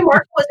 Yeah, Meghan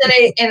Markle was in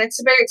it, and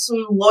it's about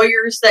some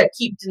lawyers that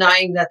keep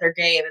denying that they're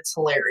gay, and it's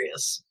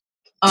hilarious.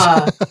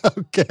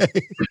 Okay.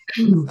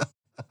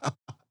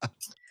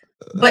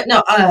 But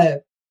no,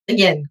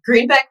 again,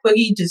 Greenback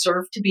Boogie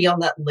deserved to be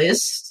on that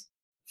list.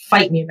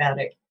 Fight me about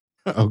it.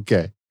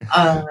 Okay.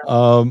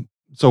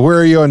 So where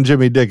are you on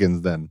Jimmy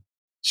Dickens then?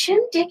 Jim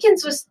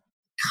Dickens was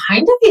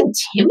kind of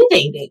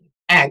intimidating,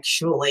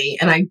 actually,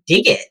 and I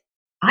dig it.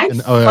 I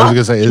was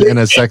gonna say in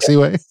a sexy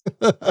way.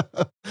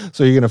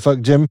 So you're gonna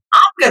fuck Jim?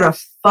 I'm gonna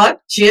fuck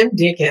Jim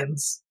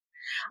Dickens.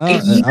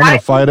 I'm gonna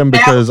fight him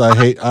because I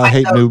hate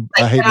new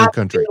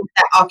country.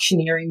 That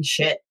auctioneering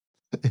shit.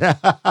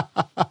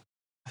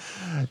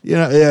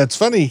 It's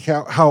funny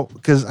how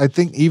because I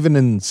think even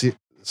in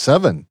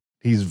 7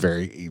 he's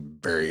very,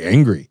 very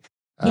angry.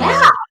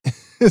 Yeah.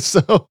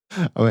 So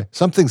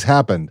something's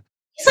happened.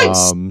 He's like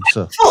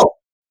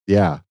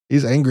yeah,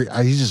 he's angry.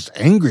 He's just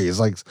angry. It's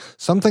like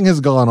something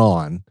has gone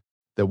on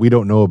that we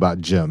don't know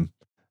about Jim,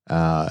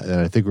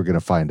 and I think we're going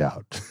to find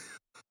out.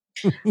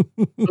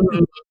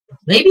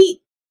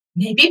 Maybe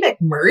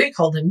McMurray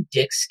called him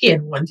Dick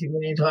Skin one too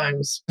many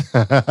times.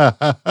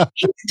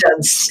 He's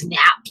done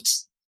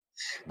snapped.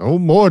 No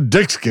more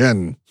Dick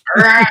Skin.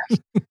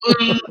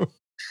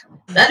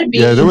 That'd be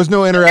there was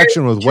no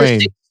interaction with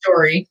Wayne.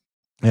 Story.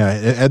 Yeah,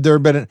 had there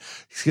been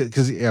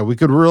because we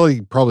could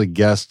really probably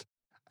guessed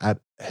at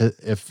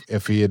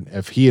if he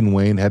and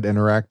Wayne had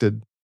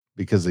interacted,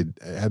 because they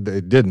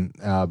didn't,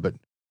 but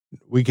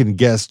we can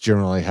guess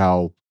generally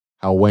how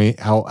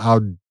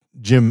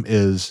Jim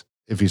is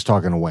if he's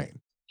talking to Wayne.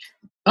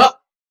 Oh,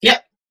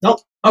 yep. Nope.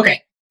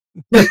 Okay.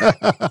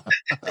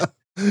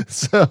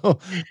 So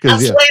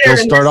because he'll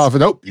start off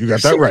and you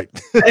got that right.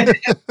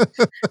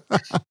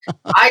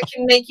 I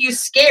can make you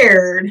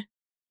scared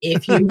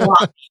if you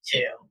want me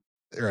to.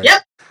 Right.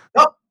 Yep.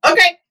 Oh,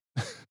 okay.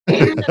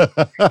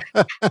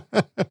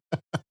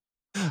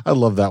 I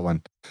love that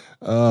one.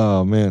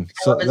 Oh man.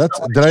 So that's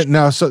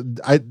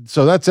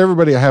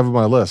everybody I have on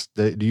my list.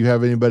 Do you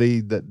have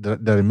anybody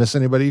did I miss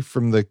anybody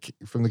from the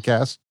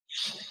cast?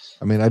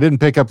 I mean, I didn't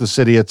pick up the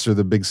Cityots or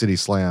the Big City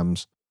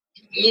Slams.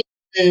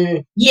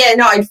 Yeah,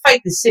 no, I'd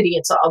fight the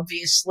Cityots,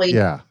 obviously.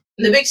 Yeah.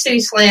 The Big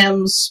City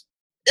Slams,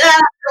 they're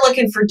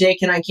looking for dick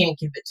and I can't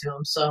give it to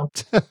them. So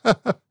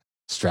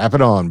Strap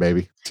it on,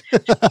 baby. yeah,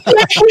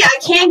 I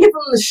can't give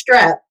them the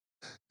strap.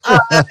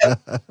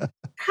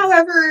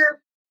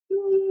 However,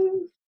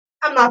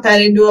 I'm not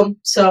that into them,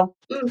 so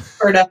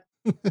fair enough.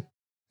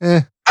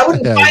 I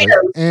wouldn't fight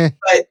them,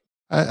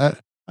 but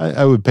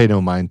I would pay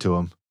no mind to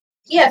them.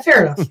 Yeah,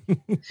 fair enough.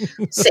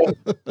 Same.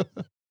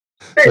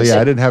 So yeah,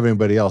 I didn't have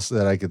anybody else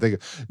that I could think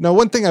of. Now,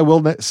 one thing I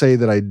will say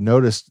that I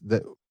noticed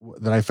that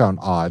I found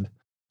odd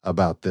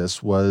about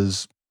this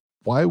was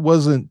why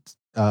wasn't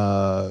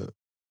Glenn at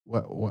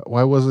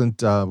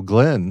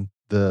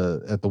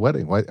the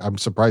wedding? Why I'm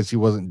surprised he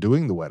wasn't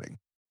doing the wedding.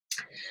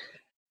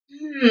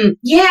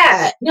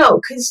 Yeah, no,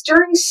 because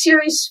during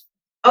series,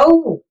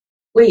 no,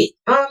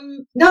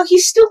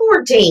 he's still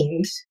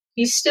ordained.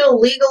 He's still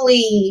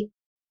legally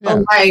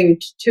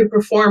allowed to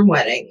perform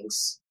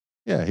weddings.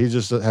 Yeah, he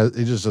just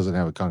doesn't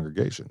have a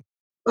congregation.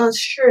 That's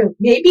true.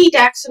 Maybe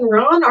Dax and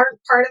Ron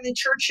aren't part of the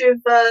Church of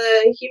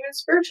Human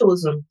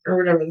Spiritualism or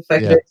whatever the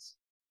fuck it is.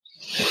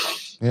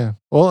 Yeah.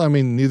 Well, I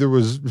mean, neither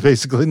was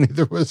Glenn at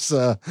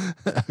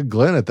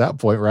that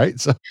point, right?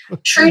 So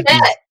true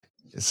that.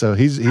 So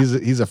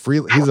he's a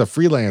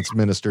freelance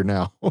minister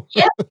now.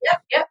 Yep.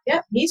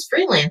 He's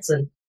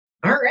freelancing.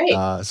 All right.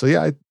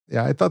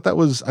 I thought that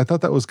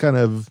was kind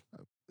of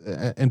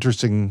an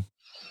interesting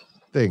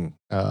thing.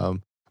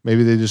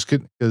 Maybe they just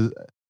couldn't, because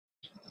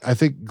I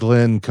think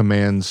Glenn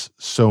commands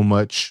so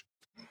much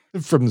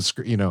from the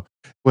screen. You know,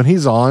 when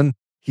he's on,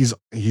 he's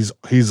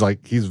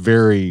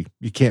very,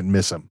 you can't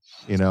miss him.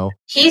 You know,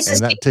 he's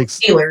a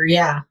stealer.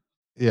 Yeah.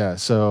 Yeah.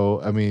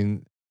 So I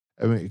mean,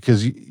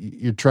 because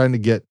you're trying to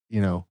get,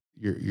 you know,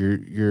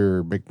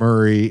 your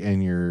McMurray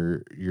and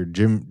your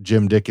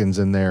Jim Dickens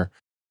in there,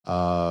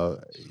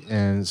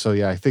 and so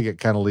I think it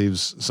kind of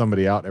leaves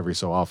somebody out every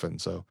so often.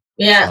 So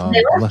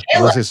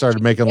unless they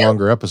started making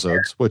longer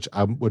episodes, which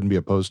I wouldn't be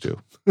opposed to.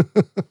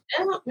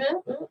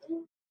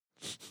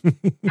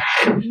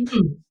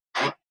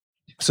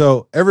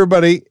 So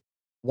everybody,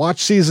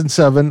 watch season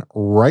 7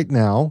 right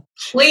now.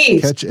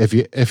 Please.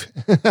 If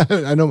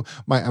I know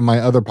my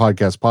other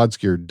podcast,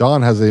 Podskier,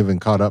 Dawn hasn't even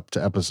caught up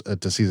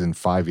to season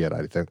 5 yet.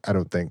 I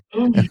don't think.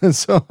 And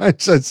so I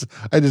just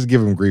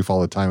give him grief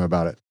all the time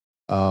about it.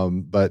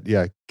 But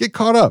yeah, get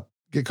caught up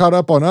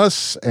on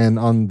us and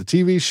on the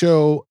TV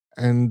show,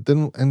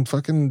 and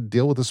fucking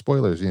deal with the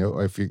spoilers. You know,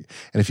 if you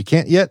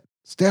can't yet,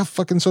 stay off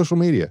fucking social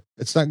media.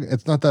 It's not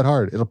that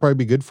hard. It'll probably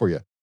be good for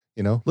you.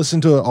 You know,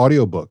 listen to an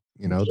audiobook.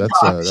 You know,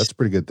 that's a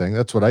pretty good thing.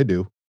 That's what I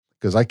do,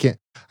 because I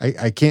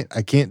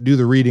can't do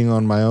the reading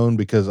on my own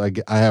because I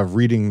have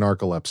reading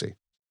narcolepsy.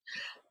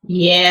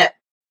 Yeah.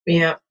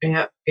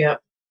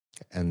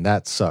 And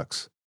that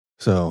sucks.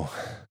 So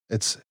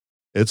it's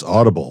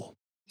Audible.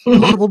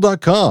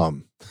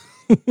 Audible.com.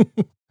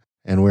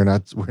 And we're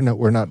not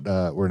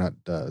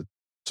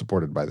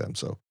supported by them.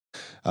 So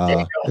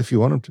if you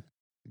want them to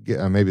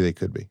get, maybe they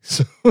could be.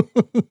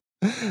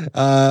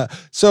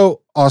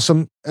 So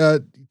awesome.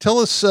 Tell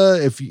us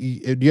do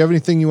you have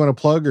anything you want to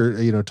plug,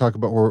 or talk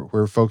about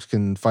where folks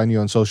can find you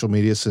on social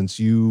media, since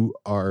you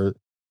are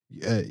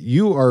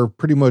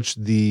pretty much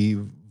the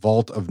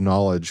vault of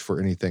knowledge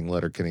for anything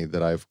Letterkenny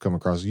that I've come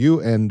across.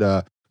 You and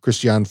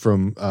Christian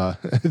from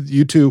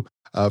you two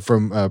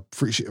from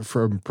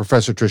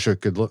Professor Trisha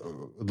could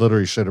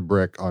literally shit a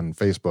brick on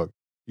Facebook.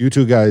 You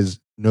two guys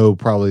know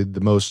probably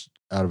the most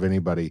out of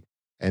anybody,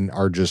 and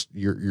are just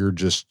you're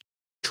just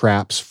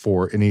traps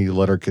for any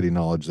Letterkenny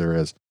knowledge there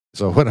is.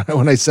 So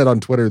when I said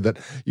on Twitter that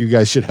you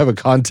guys should have a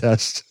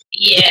contest,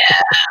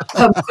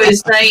 pub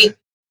quiz night,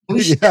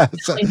 we should do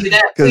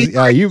that.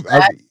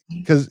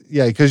 Because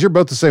you're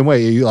both the same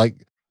way. You I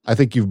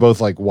think you've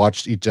both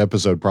watched each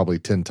episode probably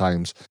 10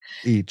 times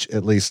each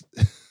at least.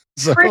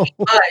 So. Pretty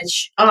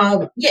much.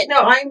 I'm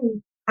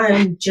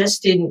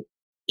just an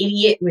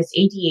idiot with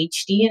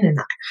ADHD and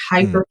a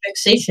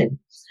hyperfixation.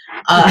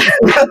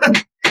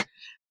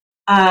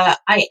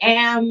 I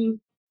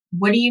am.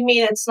 What do you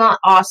mean it's not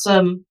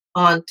awesome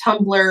on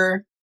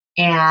Tumblr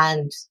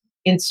and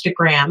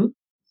Instagram?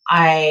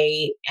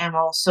 I am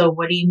also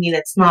What Do You Mean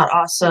It's Not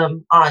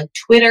Awesome on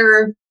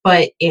Twitter,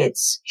 but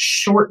it's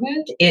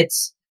shortened.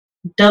 It's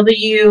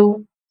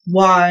WYDI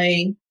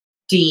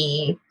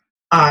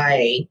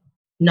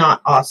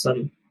not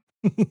awesome.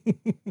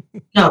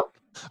 No.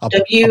 I'll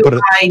text you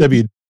the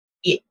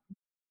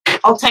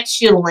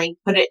link,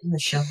 put it in the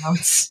show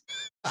notes.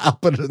 I'll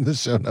put it in the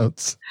show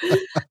notes.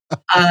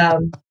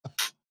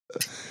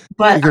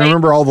 But you can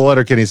remember all the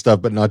Letterkenny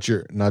stuff, but not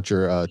your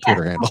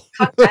Twitter handle.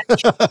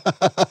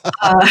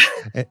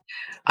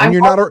 And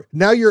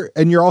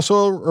you're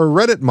also a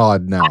Reddit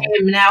mod now. I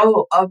am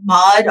now a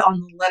mod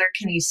on the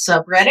Letterkenny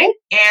subreddit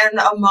and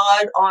a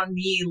mod on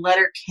the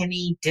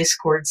Letterkenny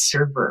Discord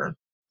server.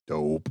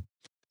 Dope.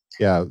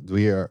 Yeah,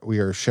 we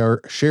are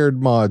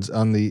shared mods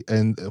on we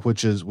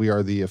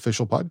are the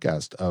official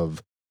podcast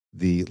of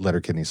the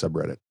Letterkenny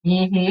subreddit.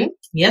 Mm-hmm.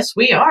 Yes,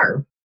 we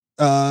are.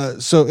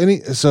 So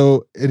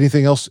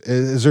anything else?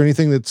 Is there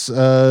anything that's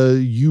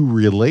you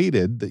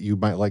related that you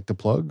might like to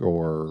plug,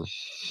 or?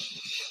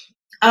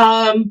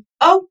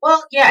 Oh,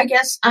 well, yeah, I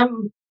guess,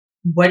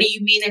 what do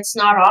you mean it's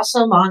not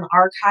awesome on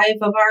Archive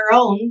of Our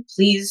Own?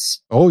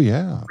 Please Oh,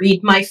 yeah.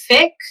 read my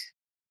fic,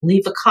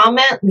 leave a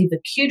comment, leave a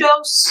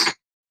kudos.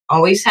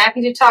 Always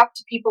happy to talk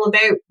to people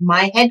about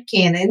my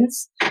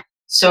headcanons.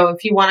 So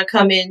if you want to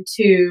come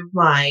into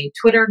my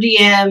Twitter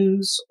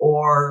DMs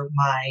or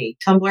my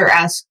Tumblr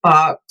ask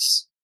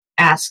box.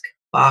 I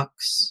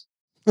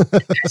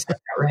said that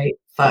right.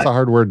 Fuck. That's a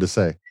hard word to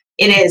say.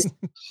 It is.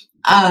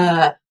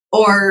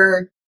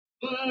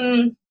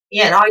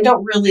 Yeah, no, I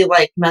don't really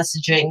like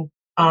messaging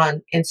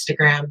on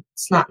Instagram.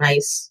 It's not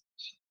nice.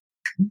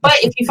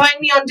 But if you find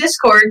me on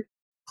Discord,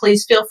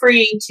 please feel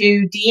free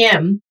to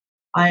DM.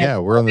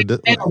 We're on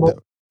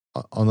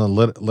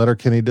the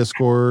Letterkenny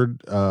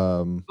Discord.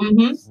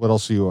 What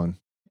else are you on?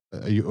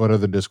 What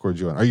other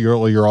Discords you on?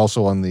 You're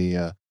also on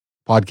the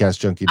Podcast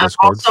Junkie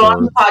Discord. I'm also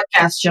on the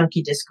Podcast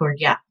Junkie Discord.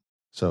 Yeah.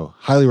 So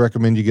highly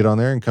recommend you get on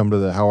there and come to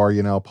the How Are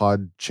You Now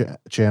pod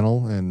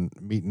channel and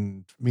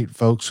meet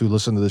folks who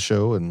listen to the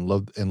show and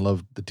love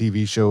the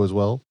TV show as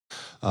well.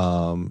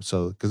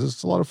 So because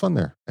it's a lot of fun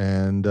there,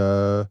 and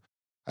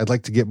I'd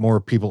like to get more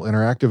people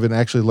interactive and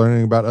actually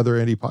learning about other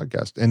indie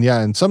podcasts.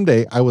 And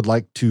someday I would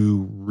like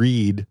to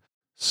read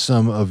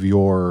some of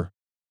your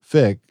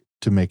fic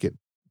to make it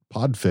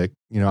podfic.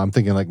 I'm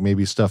thinking like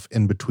maybe stuff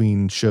in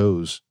between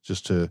shows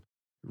just to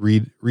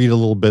read a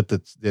little bit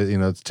that's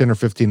it's 10 or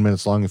 15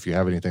 minutes long if you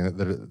have anything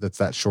that's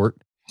that short,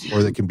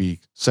 or that can be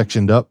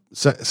segmented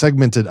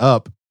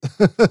up.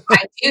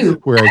 I do.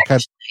 Where I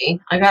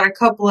got a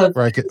couple of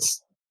I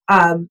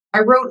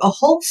wrote a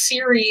whole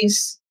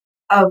series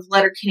of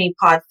Letterkenny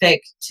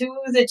podfic to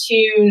the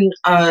tune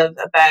of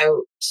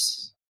about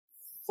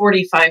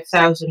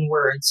 45,000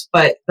 words,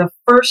 but the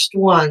first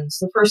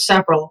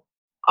several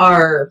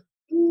are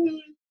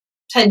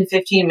 10 to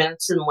 15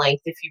 minutes in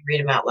length if you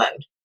read them out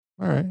loud.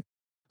 All right.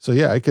 So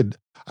yeah,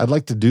 I'd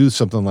like to do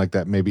something like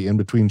that maybe in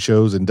between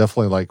shows, and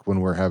definitely like when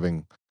we're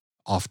having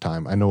off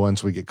time. I know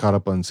once we get caught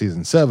up on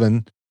season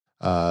 7,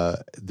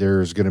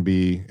 there's going to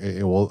be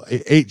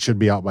 8 should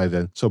be out by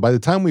then. So by the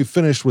time we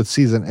finish with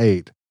season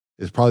 8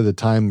 is probably the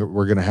time that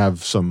we're going to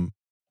have some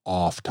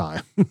off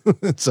time.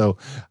 So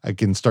I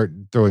can start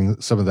throwing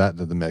some of that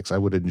into the mix. I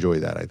would enjoy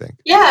that, I think.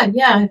 Yeah.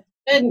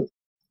 And,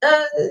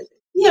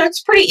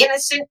 it's pretty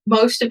innocent,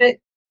 most of it.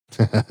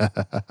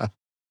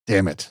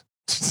 Damn it.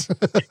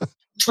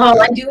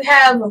 Well, I do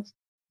have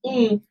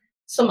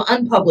some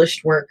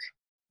unpublished work.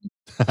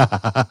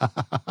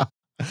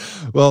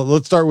 Well,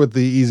 let's start with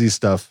the easy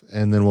stuff,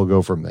 and then we'll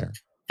go from there.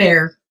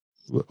 Fair.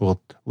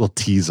 We'll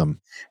tease them.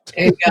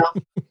 There you go.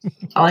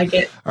 I like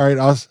it. All right,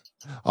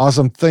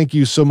 awesome. Thank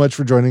you so much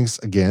for joining us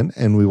again,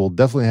 and we will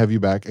definitely have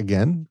you back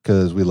again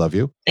because we love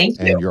you. Thank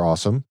you. And you're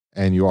awesome,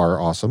 and you are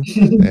awesome.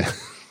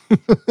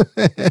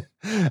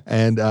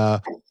 And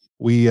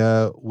we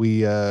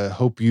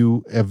hope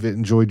you have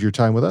enjoyed your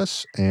time with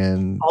us,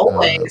 and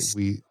always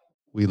we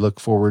look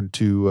forward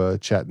to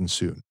chatting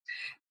soon.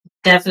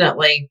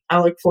 Definitely. I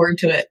look forward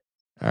to it.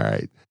 All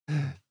right.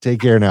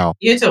 Take care now.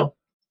 You too. All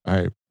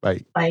right.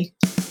 Bye. Bye.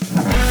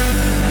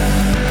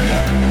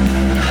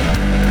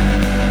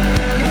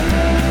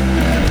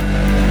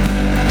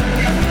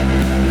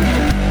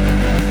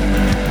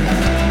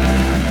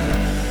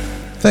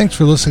 Thanks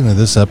for listening to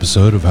this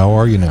episode of How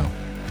Are You Now?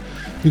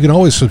 You can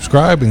always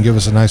subscribe and give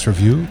us a nice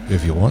review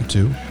if you want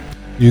to.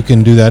 You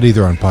can do that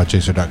either on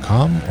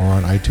podchaser.com or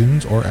on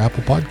iTunes or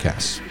Apple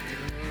Podcasts.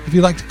 If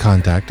you'd like to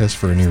contact us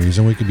for any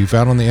reason, we can be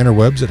found on the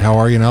interwebs at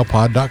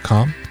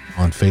howareyounowpod.com,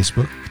 on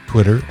Facebook,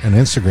 Twitter, and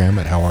Instagram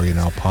at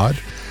howareyounowpod,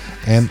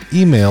 and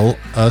email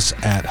us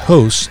at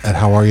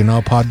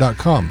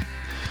hosts@howareyounowpod.com.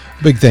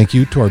 Big thank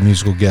you to our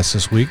musical guests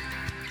this week,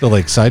 The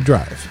Lakeside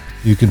Drive.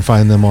 You can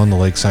find them on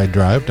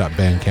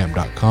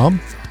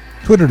thelakesidedrive.bandcamp.com,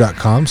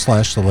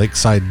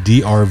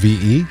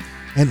 twitter.com/thelakesidedrve,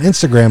 and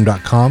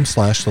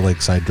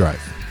instagram.com/thelakesidedrive.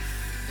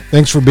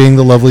 Thanks for being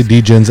the lovely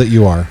DJs that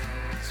you are.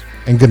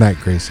 And good night,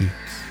 Gracie,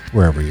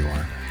 wherever you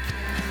are.